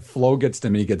 and then Flo gets to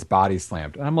him and he gets body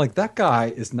slammed. And I'm like, that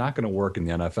guy is not going to work in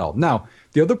the NFL. Now,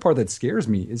 the other part that scares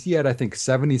me is he had, I think,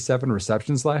 77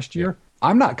 receptions last year. Yeah.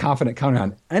 I'm not confident counting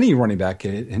on any running back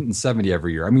hitting 70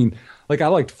 every year. I mean, like I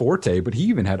liked Forte, but he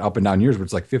even had up and down years where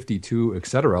it's like 52, et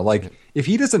cetera. Like if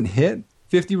he doesn't hit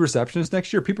 50 receptions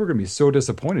next year, people are going to be so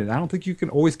disappointed. I don't think you can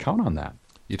always count on that.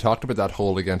 You talked about that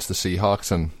hold against the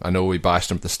Seahawks, and I know we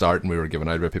bashed him at the start, and we were giving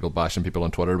out about people bashing people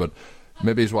on Twitter, but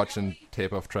maybe he's watching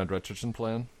tape of Trent Richardson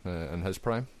playing in his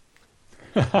prime.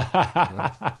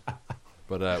 But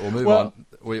we'll move on.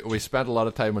 We spent a lot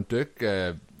of time on Duke.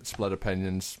 Split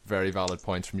opinions, very valid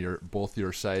points from both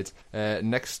your sides.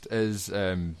 Next is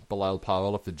Bilal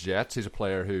Powell of the Jets. He's a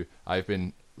player who I've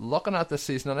been looking at this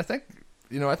season, and I think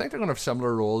they're going to have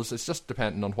similar roles. It's just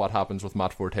depending on what happens with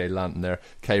Matt Forte landing there.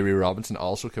 Kyrie Robinson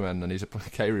also came in,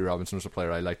 and Kyrie Robinson was a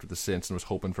player I liked with the Saints and was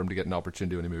hoping for him to get an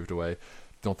opportunity when he moved away.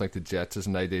 Don't think the Jets is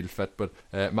an ideal fit, but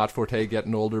Matt Forte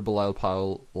getting older. Bilal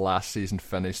Powell last season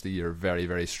finished the year very,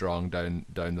 very strong down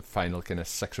the final kind of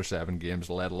 6 or 7 games,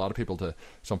 led a lot of people to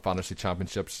some fantasy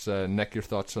championships. Nick, your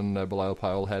thoughts on Bilal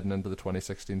Powell heading into the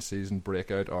 2016 season,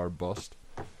 breakout or bust?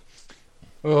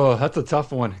 Oh, that's a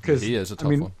tough one. He is a tough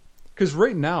one. Because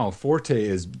right now, Forte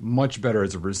is much better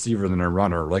as a receiver than a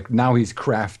runner. Like now he's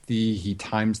crafty. He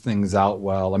times things out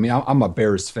well. I mean, I'm a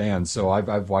Bears fan, so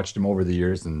I've watched him over the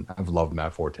years, and I've loved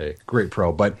Matt Forte. Great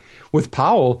pro. But with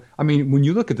Powell, I mean, when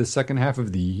you look at the second half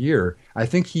of the year, I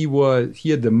think he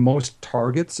had the most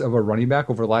targets of a running back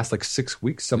over the last like 6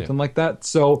 weeks, something like that.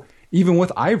 So even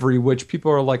with Ivory, which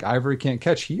people are like, Ivory can't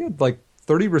catch, he had like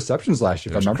 30 receptions last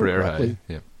year, if I remember correctly.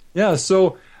 Yeah,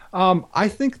 so I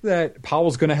think that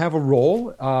Powell's going to have a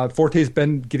role. Forte's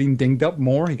been getting dinged up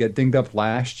more. He got dinged up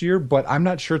last year, but I'm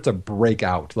not sure it's a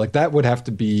breakout. Like that would have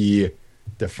to be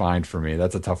defined for me.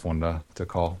 That's a tough one to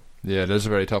call. Yeah, it is a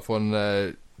very tough one.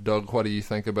 Doug, what do you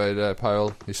think about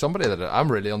Powell? He's somebody that I'm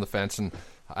really on the fence, and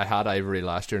I had Ivory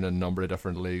last year in a number of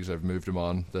different leagues. I've moved him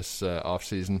on this off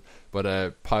season,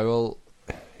 but Powell,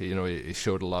 he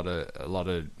showed a lot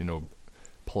of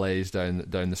plays down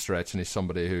the stretch, and he's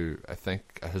somebody who I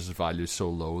think his value is so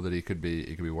low that he could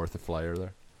be worth a flyer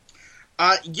there.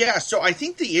 So I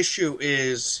think the issue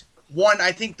is, one,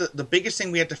 I think the biggest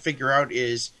thing we have to figure out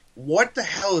is what the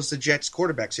hell is the Jets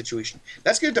quarterback situation?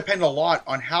 That's going to depend a lot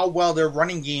on how well their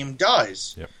running game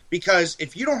does. Yep. Because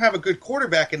if you don't have a good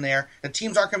quarterback in there, the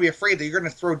teams aren't going to be afraid that you're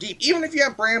going to throw deep. Even if you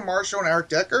have Brandon Marshall and Eric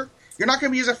Decker, you're not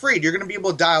going to be as afraid. You're going to be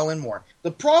able to dial in more.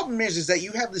 The problem is that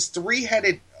you have this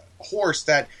three-headed horse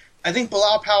that I think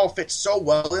Bilal Powell fits so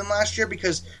well in last year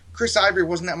because Chris Ivory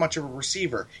wasn't that much of a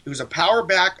receiver. He was a power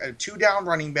back, a 2-down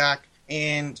running back,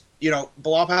 and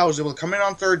Bilal Powell was able to come in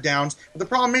on third downs. But the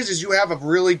problem is you have a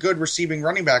really good receiving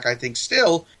running back, I think,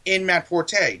 still in Matt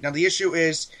Forte. Now the issue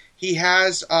is he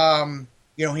has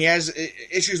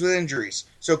issues with injuries.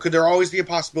 So could there always be a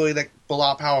possibility that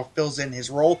Bilal Powell fills in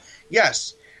his role?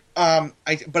 Yes.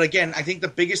 But again, I think the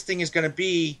biggest thing is going to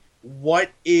be, what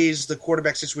is the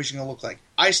quarterback situation going to look like?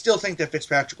 I still think that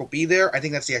Fitzpatrick will be there. I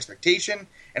think that's the expectation.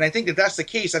 And I think if that's the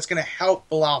case, that's going to help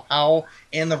Bilal Powell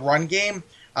in the run game.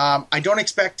 I don't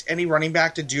expect any running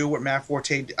back to do what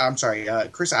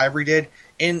Chris Ivory did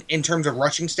in terms of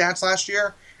rushing stats last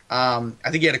year. I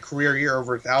think he had a career year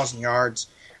over 1,000 yards.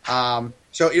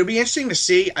 So it'll be interesting to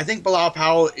see. I think Bilal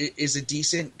Powell is a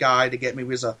decent guy to get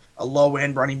maybe as a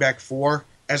low-end running back for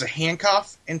as a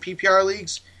handcuff in PPR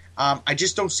leagues. I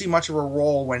just don't see much of a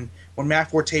role when Matt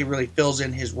Forte really fills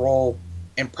in his role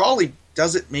and probably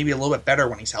does it maybe a little bit better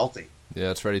when he's healthy. Yeah,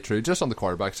 that's very true. Just on the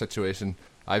quarterback situation,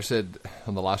 I've said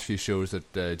on the last few shows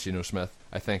that Geno Smith,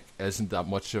 I think, isn't that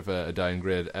much of a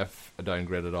downgrade, if a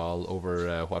downgrade at all,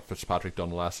 over what Fitzpatrick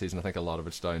done last season. I think a lot of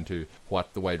it's down to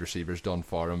what the wide receivers done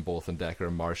for him, both in Decker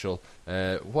and Marshall.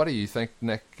 What do you think,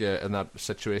 Nick, in that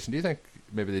situation? Do you think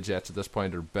maybe the Jets at this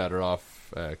point are better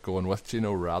off going with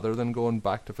Geno rather than going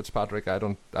back to Fitzpatrick? I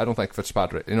don't think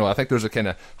Fitzpatrick, I think there's a kind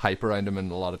of hype around him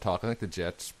and a lot of talk. I think the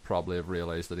Jets probably have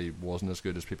realised that he wasn't as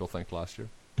good as people think last year.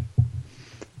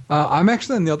 I'm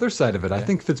actually on the other side of it. Yeah. I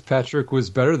think Fitzpatrick was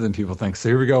better than people think. So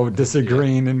here we go,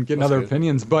 disagreeing and getting other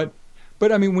opinions. But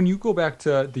But I mean, when you go back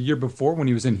to the year before when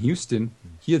he was in Houston,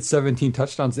 he had 17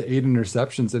 touchdowns to 8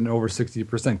 interceptions and over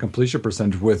 60% completion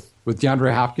percentage with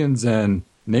DeAndre Hopkins and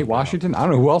Nate Washington. I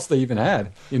don't know who else they even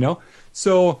had,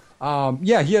 So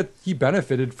he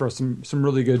benefited from some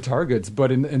really good targets,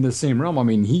 but in the same realm, I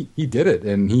mean, he did it,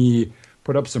 and he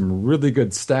put up some really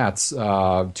good stats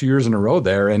 2 years in a row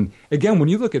there. And again, when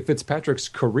you look at Fitzpatrick's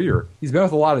career, he's been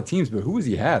with a lot of teams, but who has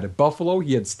he had? At Buffalo,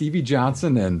 he had Stevie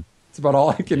Johnson, and it's about all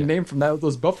I can name from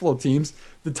those Buffalo teams.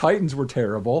 The Titans were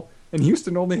terrible, and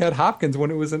Houston only had Hopkins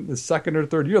when it was in the second or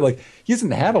third year. Like, he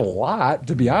hasn't had a lot,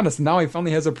 to be honest. Now he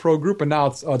finally has a pro group, and now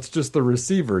it's just the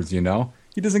receivers, He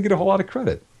doesn't get a whole lot of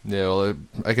credit. Yeah, well,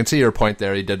 I can see your point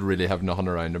there. He did really have nothing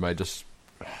around him. I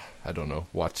don't know,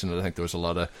 watching it, I think there was a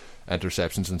lot of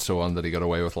interceptions and so on that he got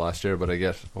away with last year. But I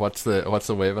guess what's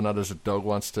the wave on that? Is it Doug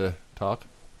wants to talk?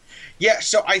 Yeah,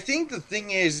 so I think the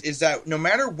thing is that no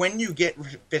matter when you get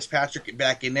Fitzpatrick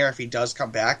back in there, if he does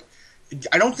come back,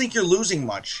 I don't think you're losing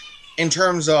much in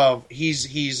terms of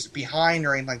he's behind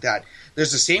or anything like that.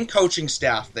 There's the same coaching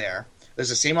staff there. There's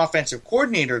the same offensive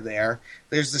coordinator there.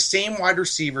 There's the same wide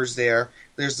receivers there.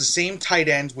 There's the same tight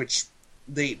ends, which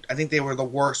I think they were the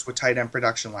worst with tight end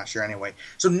production last year anyway.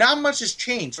 So not much has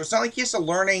changed. So it's not like he has to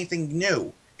learn anything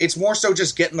new. It's more so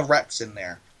just getting the reps in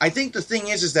there. I think the thing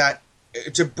is that,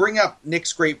 to bring up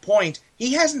Nick's great point,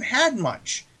 he hasn't had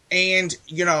much. And,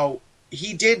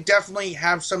 he did definitely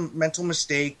have some mental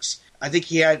mistakes. I think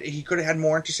he could have had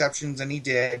more interceptions than he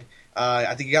did.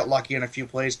 I think he got lucky in a few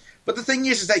plays. But the thing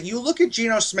is that you look at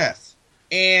Geno Smith,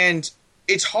 and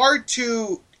it's hard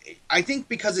to, I think,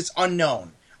 because it's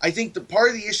unknown. I think the part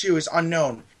of the issue is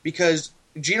unknown because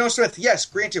Geno Smith, yes,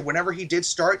 granted, whenever he did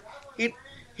start, he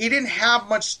didn't have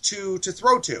much to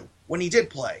throw to when he did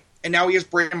play. And now he has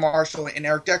Brandon Marshall and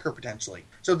Eric Decker potentially.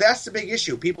 So that's the big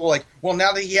issue. People are like, well,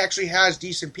 now that he actually has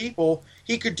decent people,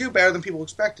 he could do better than people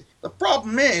expected. The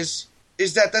problem is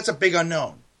that that's a big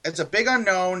unknown. It's a big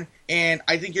unknown, and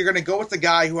I think you're going to go with the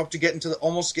guy who helped to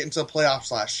almost get into the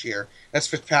playoffs last year. That's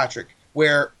Fitzpatrick.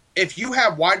 Where if you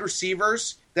have wide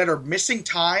receivers that are missing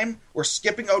time or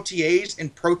skipping OTAs in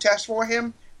protest for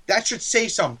him, that should say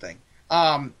something.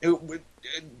 And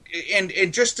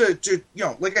just to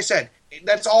like I said,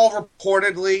 that's all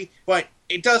reportedly, but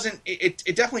it doesn't. It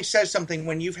definitely says something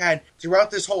when you've had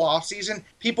throughout this whole offseason,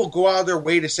 people go out of their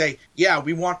way to say, yeah,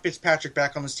 we want Fitzpatrick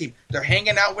back on this team. They're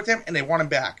hanging out with him and they want him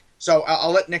back. So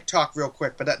I'll let Nick talk real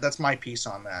quick, but that's my piece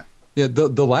on that. Yeah,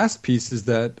 the last piece is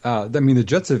that, the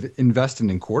Jets have invested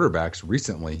in quarterbacks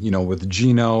recently, with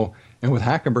Geno and with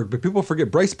Hackenberg. But people forget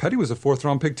Bryce Petty was a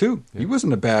 4th-round pick, too. Yeah. He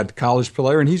wasn't a bad college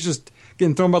player, and he's just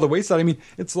getting thrown by the wayside. I mean,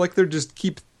 it's like they're just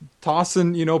keep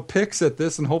tossing, picks at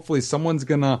this, and hopefully someone's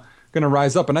gonna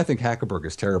rise up. And I think Hackenberg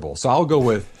is terrible. So I'll go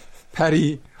with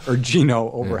Petty or Geno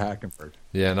over Hackenberg.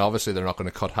 Yeah, and obviously they're not going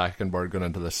to cut Hackenberg going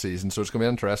into this season, so it's going to be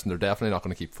interesting. They're definitely not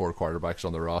going to keep 4 quarterbacks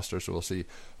on the roster, so we'll see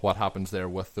what happens there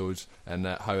with those and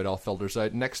how it all filters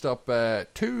out. Next up,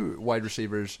 2 wide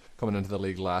receivers coming into the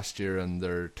league last year, and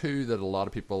there are 2 that a lot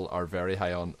of people are very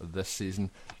high on this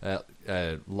season.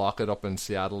 Lockett up in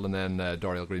Seattle, and then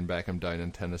Dorial Green-Beckham down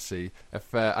in Tennessee.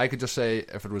 If I could just say,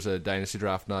 if it was a dynasty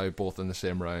draft now, both in the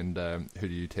same round, who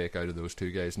do you take out of those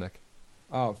 2 guys, Nick?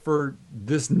 For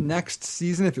this next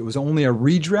season, if it was only a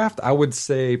redraft, I would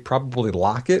say probably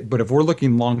Lockett. But if we're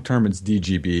looking long term, it's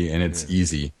DGB, and it's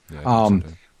easy. Yeah,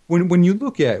 when you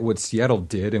look at what Seattle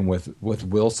did and with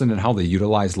Wilson and how they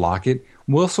utilized Lockett,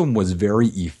 Wilson was very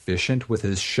efficient with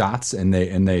his shots, and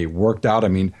they worked out. I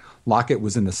mean, Lockett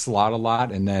was in the slot a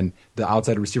lot, and then the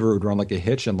outside receiver would run like a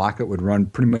hitch, and Lockett would run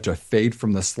pretty much a fade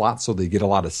from the slot, so they get a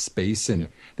lot of space, and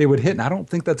they would hit. And I don't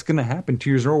think that's going to happen 2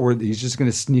 years in a row where he's just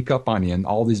going to sneak up on you, and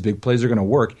all these big plays are going to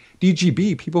work.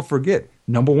 DGB, people forget,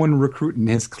 #1 recruit in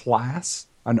his class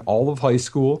on all of high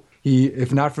school.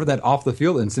 If not for that off the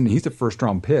field incident, he's a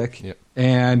 1st-round pick. Yep.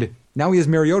 And now he has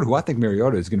Mariota, who I think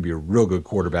Mariota is going to be a real good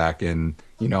quarterback. And,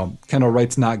 Kendall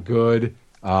Wright's not good.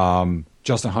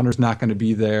 Justin Hunter's not going to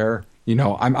be there.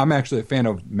 I'm actually a fan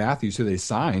of Matthews, who they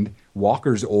signed.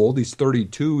 Walker's old. He's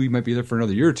 32. He might be there for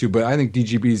another year or 2. But I think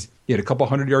DGB's, he had a couple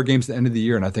 100-yard games at the end of the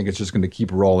year, and I think it's just going to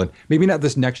keep rolling. Maybe not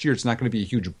this next year. It's not going to be a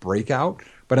huge breakout.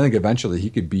 But I think eventually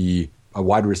he could be a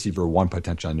wide receiver 1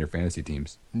 potential on your fantasy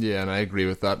teams. Yeah, and I agree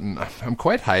with that. And I'm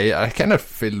quite high. I kind of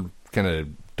feel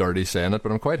dirty saying it,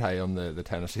 but I'm quite high on the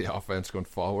Tennessee offense going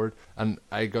forward. And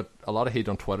I got a lot of hate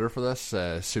on Twitter for this.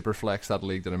 Superflex, that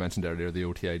league that I mentioned earlier, the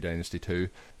OTI Dynasty 2.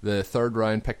 The third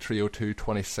round pick trio 2,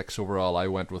 26 overall, I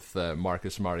went with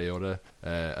Marcus Mariota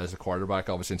as a quarterback.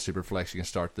 Obviously in Superflex you can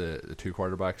start the two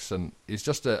quarterbacks, and he's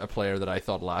just a player that I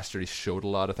thought last year he showed a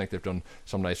lot. I think they've done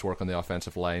some nice work on the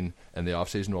offensive line in the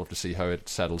offseason. We'll have to see how it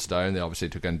settles down. They obviously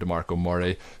took in DeMarco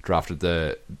Murray, drafted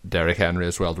the Derrick Henry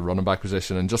as well, the running back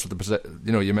position, and just with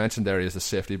the you mentioned there he is the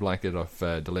safety blanket of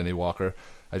Delaney Walker.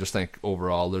 I just think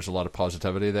overall there's a lot of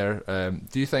positivity there.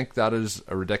 Do you think that is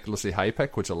a ridiculously high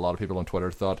pick, which a lot of people on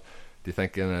Twitter thought? Do you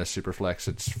think in a Superflex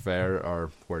it's fair,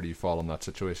 or where do you fall in that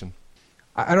situation?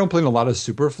 I don't play in a lot of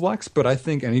Superflex, but I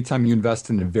think anytime you invest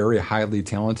in a very highly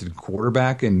talented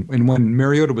quarterback, and when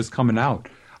Mariota was coming out,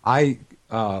 I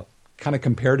kind of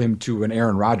compared him to an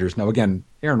Aaron Rodgers. Now, again,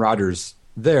 Aaron Rodgers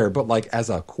there, but like as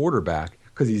a quarterback,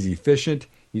 because he's efficient,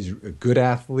 he's a good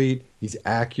athlete, he's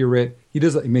accurate, he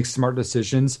makes smart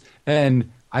decisions,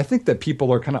 and I think that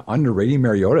people are kind of underrating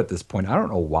Mariota at this point. I don't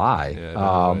know why.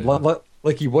 Yeah,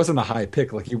 like he wasn't a high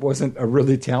pick, like he wasn't a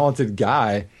really talented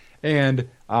guy, and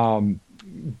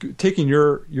taking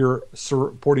your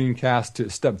supporting cast to a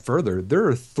step further, there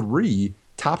are 3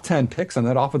 top 10 picks on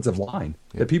that offensive line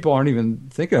that people aren't even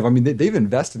thinking of. I mean, they've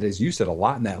invested, as you said, a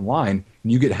lot in that line,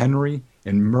 and you get Henry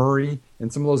and Murray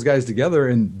and some of those guys together,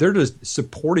 and they're just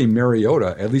supporting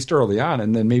Mariota, at least early on,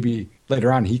 and then maybe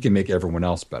later on he can make everyone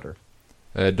else better.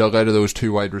 Doug, out of those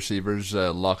 2 wide receivers,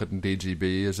 Lockett and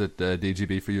DGB, is it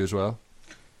DGB for you as well?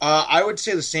 I would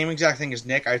say the same exact thing as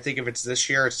Nick. I think if it's this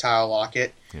year, it's Tyler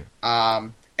Lockett. Yeah.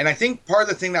 And I think part of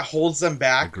the thing that holds them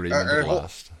back... I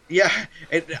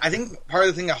think part of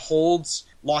the thing that holds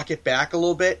Lockett back a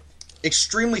little bit,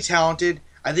 extremely talented.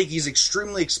 I think he's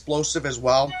extremely explosive as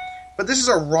well. But this is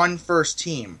a run-first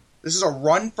team. This is a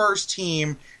run-first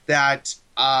team that,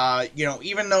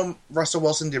 even though Russell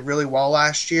Wilson did really well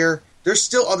last year, there's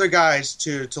still other guys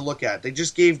to look at. They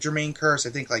just gave Jermaine Kearse, I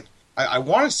think, I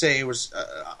want to say it was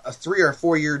a 3 or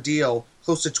 4 year deal,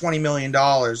 close to $20 million,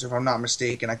 if I'm not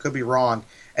mistaken. I could be wrong.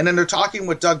 And then they're talking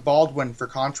with Doug Baldwin for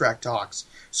contract talks.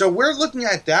 So we're looking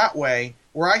at it that way,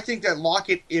 where I think that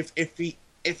Lockett, if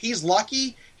he's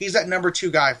lucky, he's that number 2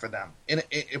 guy for them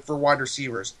for wide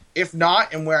receivers. If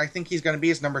not, and where I think he's going to be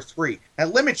is number 3.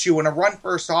 That limits you in a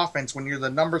run-first offense when you're the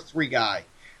number 3 guy.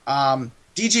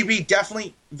 DGB,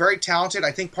 definitely very talented.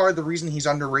 I think part of the reason he's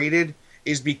underrated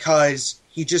is because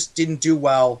he just didn't do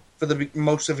well for the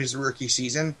most of his rookie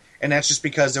season, and that's just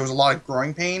because there was a lot of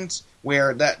growing pains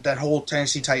where that whole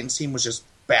Tennessee Titans team was just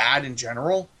bad in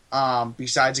general.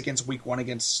 Besides against week 1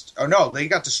 against... Oh, no, they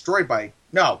got destroyed by...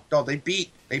 No, they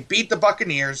beat the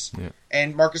Buccaneers,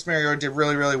 and Marcus Mariota did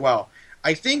really, really well.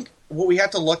 I think what we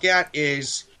have to look at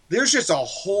is there's just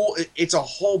it's a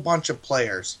whole bunch of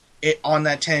players on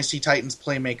that Tennessee Titans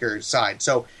playmaker side.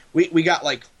 So we got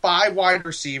like 5 wide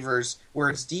receivers where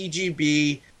it's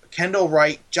DGB, Kendall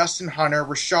Wright, Justin Hunter,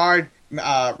 Rashard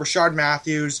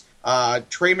Matthews,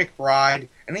 Trey McBride,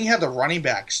 and then you have the running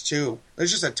backs too.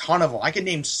 There's just a ton of them. I can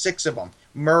name 6 of them: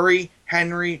 Murray,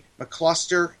 Henry,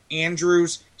 McCluster,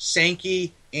 Andrews,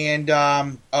 Sankey, and Cobb.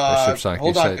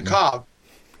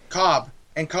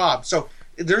 So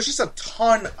there's just a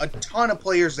ton of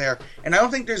players there, and I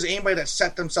don't think there's anybody that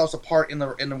set themselves apart in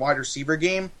the wide receiver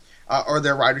game or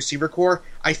their wide receiver core.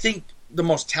 I think the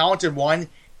most talented one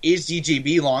is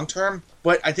DGB long term,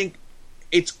 but I think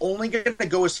it's only going to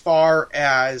go as far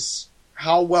as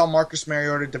how well Marcus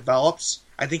Mariota develops.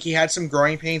 I think he had some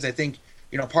growing pains. I think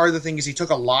part of the thing is he took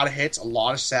a lot of hits, a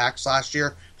lot of sacks last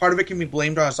year. Part of it can be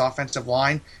blamed on his offensive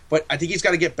line, but I think he's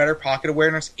got to get better pocket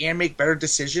awareness and make better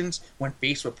decisions when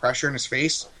faced with pressure in his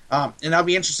face. And that'll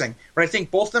be interesting. But I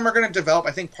think both of them are going to develop.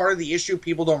 I think part of the issue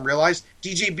people don't realize,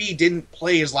 DGB didn't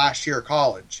play his last year of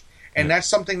college. And that's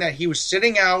something that he was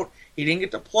sitting out. He didn't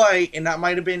get to play, and that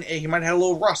might have been, he might have had a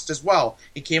little rust as well.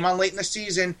 He came on late in the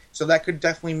season, so that could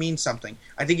definitely mean something.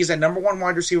 I think he's that number 1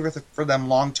 wide receiver for them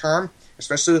long term,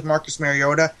 especially with Marcus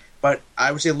Mariota. But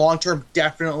I would say long term,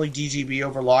 definitely DGB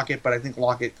over Lockett, but I think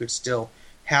Lockett could still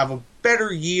have a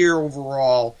better year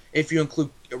overall if you include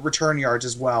return yards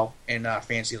as well in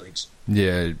fantasy leagues.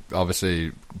 Yeah,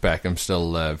 obviously Beckham's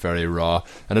still very raw,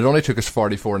 and it only took us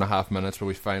 44.5 minutes, but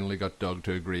we finally got Doug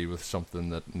to agree with something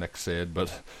that Nick said.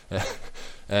 But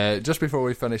just before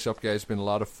we finish up, guys, it's been a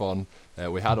lot of fun.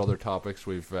 We had other topics.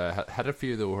 We've had a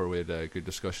few though where we had a good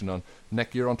discussion on.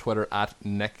 Nick, you're on Twitter at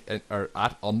Nick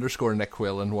 _ Nick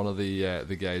Quillen, one of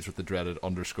the guys with the dreaded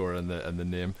underscore in the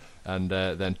name. And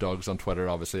then Doug's on Twitter,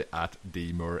 obviously, at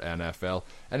DMooreNFL.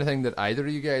 Anything that either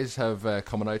of you guys have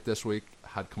coming out this week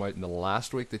had come out in the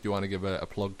last week that you want to give a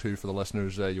plug to for the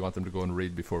listeners? You want them to go and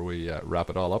read before we wrap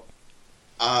it all up?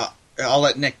 I'll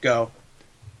let Nick go.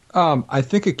 I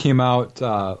think it came out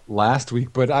last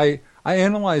week, but I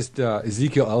analyzed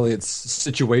Ezekiel Elliott's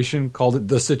situation, called it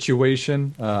The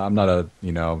Situation. I'm not a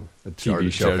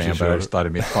TV show fan, but I just thought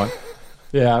it made fun.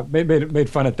 Yeah, made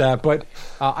fun at that. But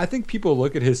I think people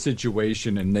look at his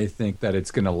situation and they think that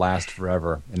it's going to last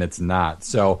forever, and it's not.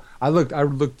 So I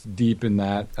looked deep in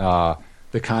that,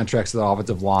 the contracts of the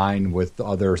offensive line with the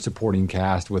other supporting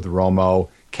cast, with Romo,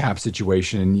 cap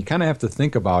situation, and you kind of have to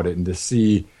think about it and to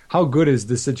see how good is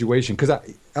this situation. Because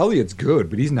Elliott's good,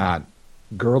 but he's not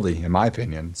Gurley, in my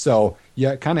opinion. So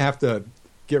you kind of have to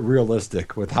get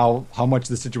realistic with how much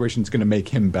the situation is going to make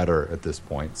him better at this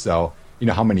point. So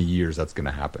how many years that's going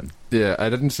to happen. Yeah, I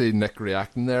didn't see Nick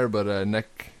reacting there, but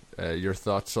Nick, your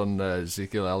thoughts on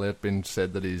Ezekiel Elliott being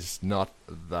said that he's not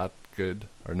that good,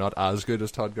 or not as good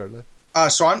as Todd Gurley?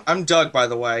 So I'm Doug, by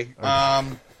the way.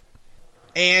 Okay.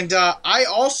 And I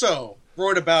also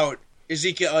wrote about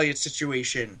Ezekiel Elliott's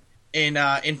situation in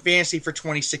fantasy for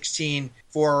 2016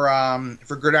 for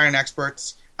Gridiron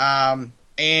Experts.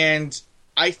 And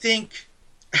I think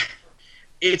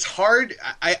it's hard.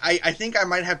 I think I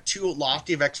might have too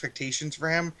lofty of expectations for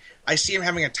him. I see him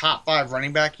having a top 5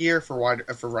 running back year for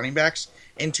running backs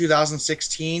in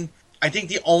 2016. I think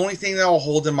the only thing that will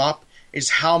hold him up is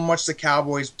how much the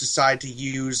Cowboys decide to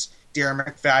use Darren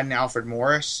McFadden and Alfred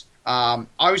Morris.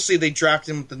 Obviously, they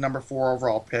drafted him with the number 4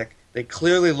 overall pick. They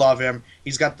clearly love him.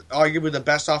 He's got arguably the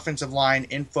best offensive line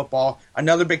in football.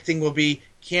 Another big thing will be,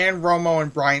 can Romo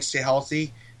and Bryant stay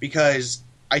healthy? Because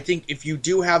I think if you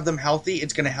do have them healthy,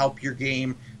 it's going to help your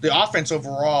game, the offense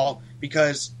overall,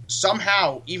 because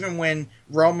somehow, even when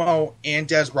Romo and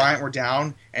Dez Bryant were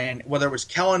down, and whether it was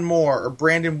Kellen Moore or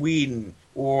Brandon Whedon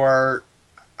or,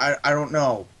 I don't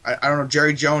know,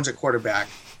 Jerry Jones at quarterback,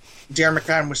 Darren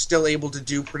McFadden was still able to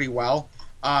do pretty well.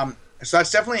 So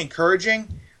that's definitely encouraging.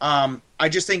 I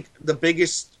just think the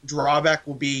biggest drawback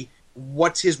will be,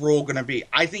 what's his role going to be?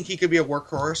 I think he could be a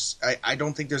workhorse. I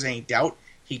don't think there's any doubt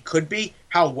he could be.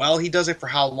 How well he does it for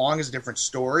how long is a different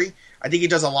story. I think he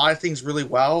does a lot of things really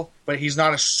well, but he's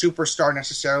not a superstar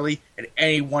necessarily at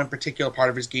any one particular part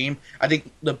of his game. I think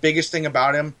the biggest thing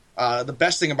about him, the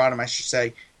best thing about him, I should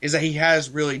say, is that he has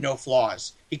really no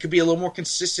flaws. He could be a little more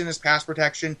consistent in his pass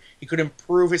protection. He could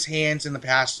improve his hands in the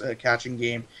pass catching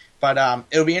game. But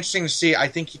it'll be interesting to see. I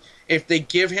think if they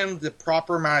give him the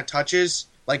proper amount of touches,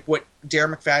 like what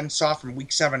Darren McFadden saw from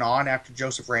Week 7 on after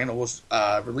Joseph Randle was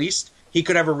released, he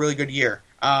could have a really good year.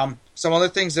 Some other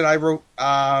things that I wrote.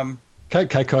 Can I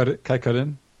cut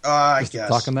in? I guess.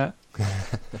 Talk on that.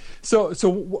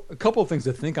 So a couple of things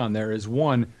to think on there is,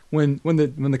 one, when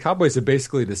the Cowboys have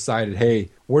basically decided, hey,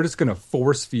 we're just going to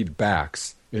force feed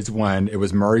backs, is when it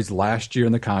was Murray's last year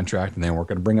in the contract and they weren't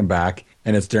going to bring him back,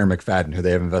 and it's Darren McFadden, who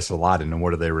they have invested a lot in, and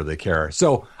what do they really care?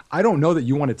 So I don't know that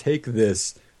you want to take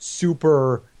this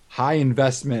super high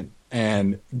investment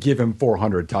and give him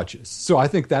 400 touches. So I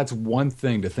think that's one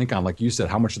thing to think on. Like you said,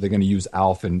 how much are they going to use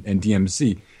Alf and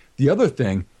DMC? The other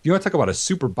thing, if you want to talk about a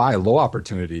super buy low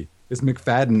opportunity, is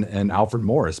McFadden and Alfred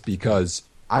Morris, because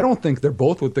I don't think they're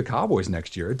both with the Cowboys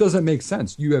next year. It doesn't make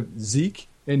sense. You have Zeke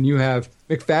and you have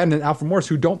McFadden and Alfred Morris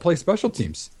who don't play special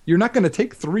teams. You're not going to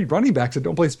take 3 running backs that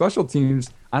don't play special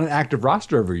teams on an active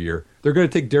roster every year. They're going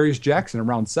to take Darius Jackson in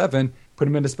round 7, put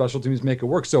him into special teams, make it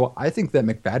work. So I think that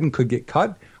McFadden could get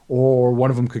cut, or one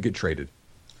of them could get traded.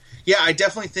 Yeah, I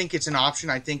definitely think it's an option.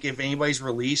 I think if anybody's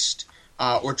released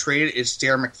or traded, it's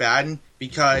Darren McFadden,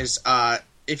 because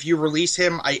if you release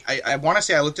him, I want to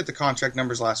say, I looked at the contract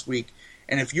numbers last week,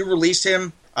 and if you release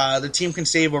him, the team can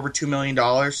save over $2 million,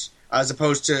 as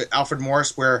opposed to Alfred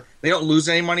Morris, where they don't lose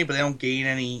any money, but they don't gain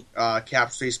any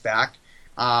cap space back.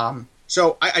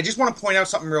 So I just want to point out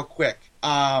something real quick.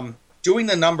 Doing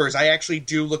the numbers, I actually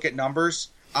do look at numbers.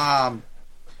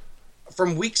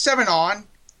 From Week 7 on,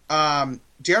 Darren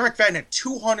McFadden had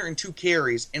 202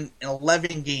 carries in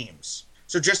 11 games.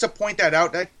 So just to point that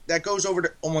out, that goes over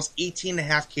to almost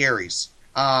 18.5 carries.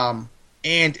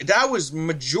 And that was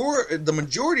the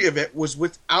majority of it was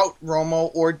without Romo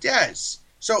or Dez.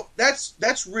 So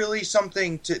that's really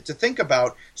something to think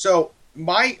about. So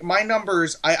my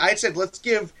numbers, I said let's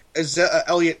give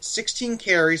Elliott 16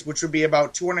 carries, which would be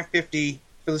about 250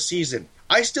 for the season.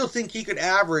 I still think he could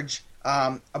average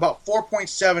about 4.7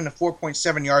 to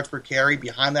 4.7 yards per carry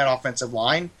behind that offensive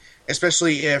line,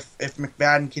 especially if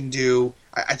McFadden can do,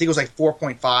 I think it was like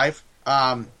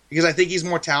 4.5, because I think he's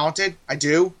more talented. I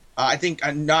do. I think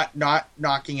I'm not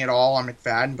knocking it all on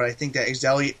McFadden, but I think that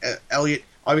Elliott,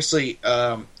 obviously,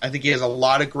 I think he has a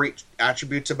lot of great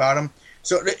attributes about him.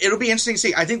 So it'll be interesting to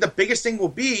see. I think the biggest thing will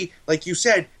be, like you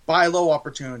said, buy low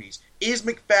opportunities. Is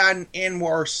McFadden and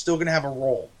Morris still going to have a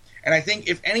role? And I think,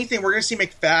 if anything, we're going to see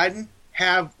McFadden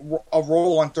have a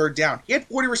role on third down. He had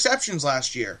 40 receptions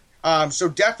last year. So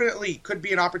definitely could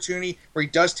be an opportunity where he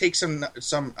does take some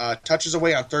touches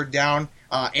away on third down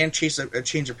and chase a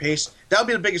change of pace. That'll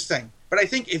be the biggest thing. But I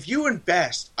think if you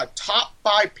invest a top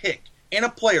 5 pick in a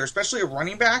player, especially a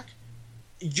running back,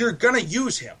 you're going to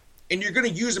use him. And you're going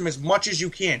to use him as much as you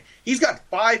can. He's got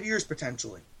 5 years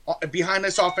potentially behind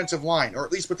this offensive line, or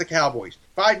at least with the Cowboys.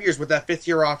 5 years with that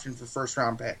 5th-year option for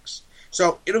first-round picks.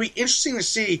 So it'll be interesting to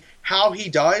see how he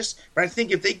does. But I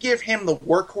think if they give him the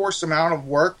workhorse amount of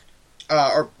work,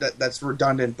 that's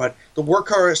redundant, but the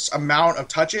workhorse amount of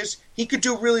touches, he could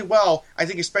do really well, I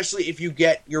think, especially if you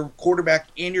get your quarterback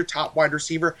and your top wide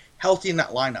receiver healthy in that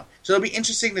lineup. So it'll be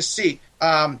interesting to see.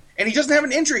 And he doesn't have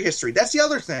an injury history. That's the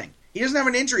other thing. He doesn't have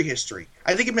an injury history.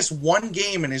 I think he missed 1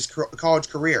 game in his college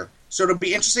career. So it'll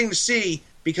be interesting to see,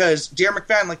 because Darren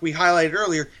McFadden, like we highlighted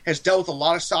earlier, has dealt with a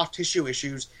lot of soft tissue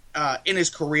issues in his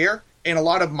career and a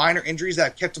lot of minor injuries that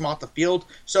have kept him off the field.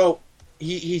 So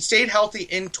he stayed healthy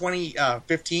in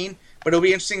 2015, but it'll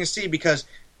be interesting to see, because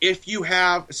if you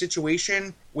have a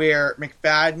situation where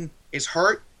McFadden is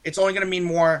hurt, it's only going to mean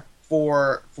more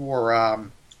for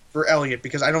Elliott,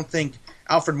 because I don't think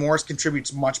Alfred Morris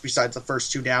contributes much besides the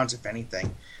first 2 downs, if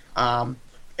anything.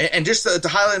 And just to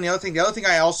highlight the other thing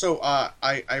I also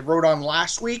I wrote on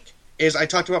last week is I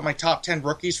talked about my top 10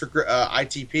 rookies for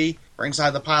ITP, for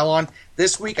Inside the Pylon.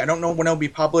 This week, I don't know when it'll be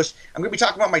published, I'm going to be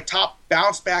talking about my top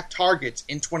bounce-back targets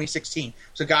in 2016.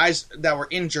 So guys that were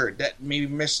injured, that maybe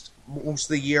missed most of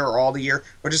the year or all the year,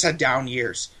 or just had down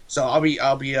years. So I'll be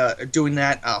doing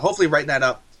that, hopefully writing that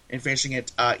up and finishing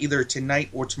it either tonight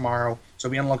or tomorrow. So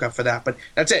be on the lookout for that. But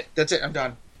that's it. I'm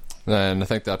done. And I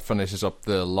think that finishes up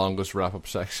the longest wrap-up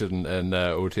section in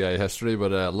OTI history.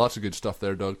 But lots of good stuff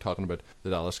there, Doug, talking about the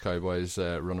Dallas Cowboys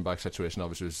running back situation,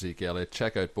 obviously with Zeke Elliott.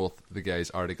 Check out both the guys'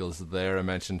 articles there. I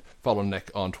mentioned follow Nick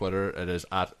on Twitter. It is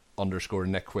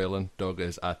 @_Nick Whalen. Doug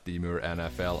is @DMoore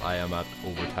NFL. I am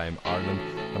 @Overtime Ireland.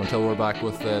 And until we're back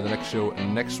with the next show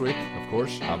next week, of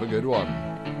course, have a good one.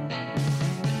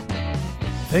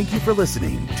 Thank you for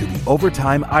listening to the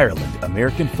Overtime Ireland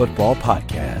American Football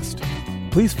Podcast.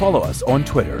 Please follow us on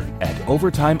Twitter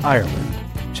 @Overtime Ireland.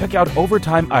 Check out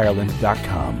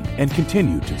OvertimeIreland.com and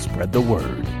continue to spread the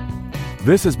word.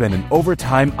 This has been an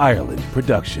Overtime Ireland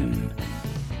production.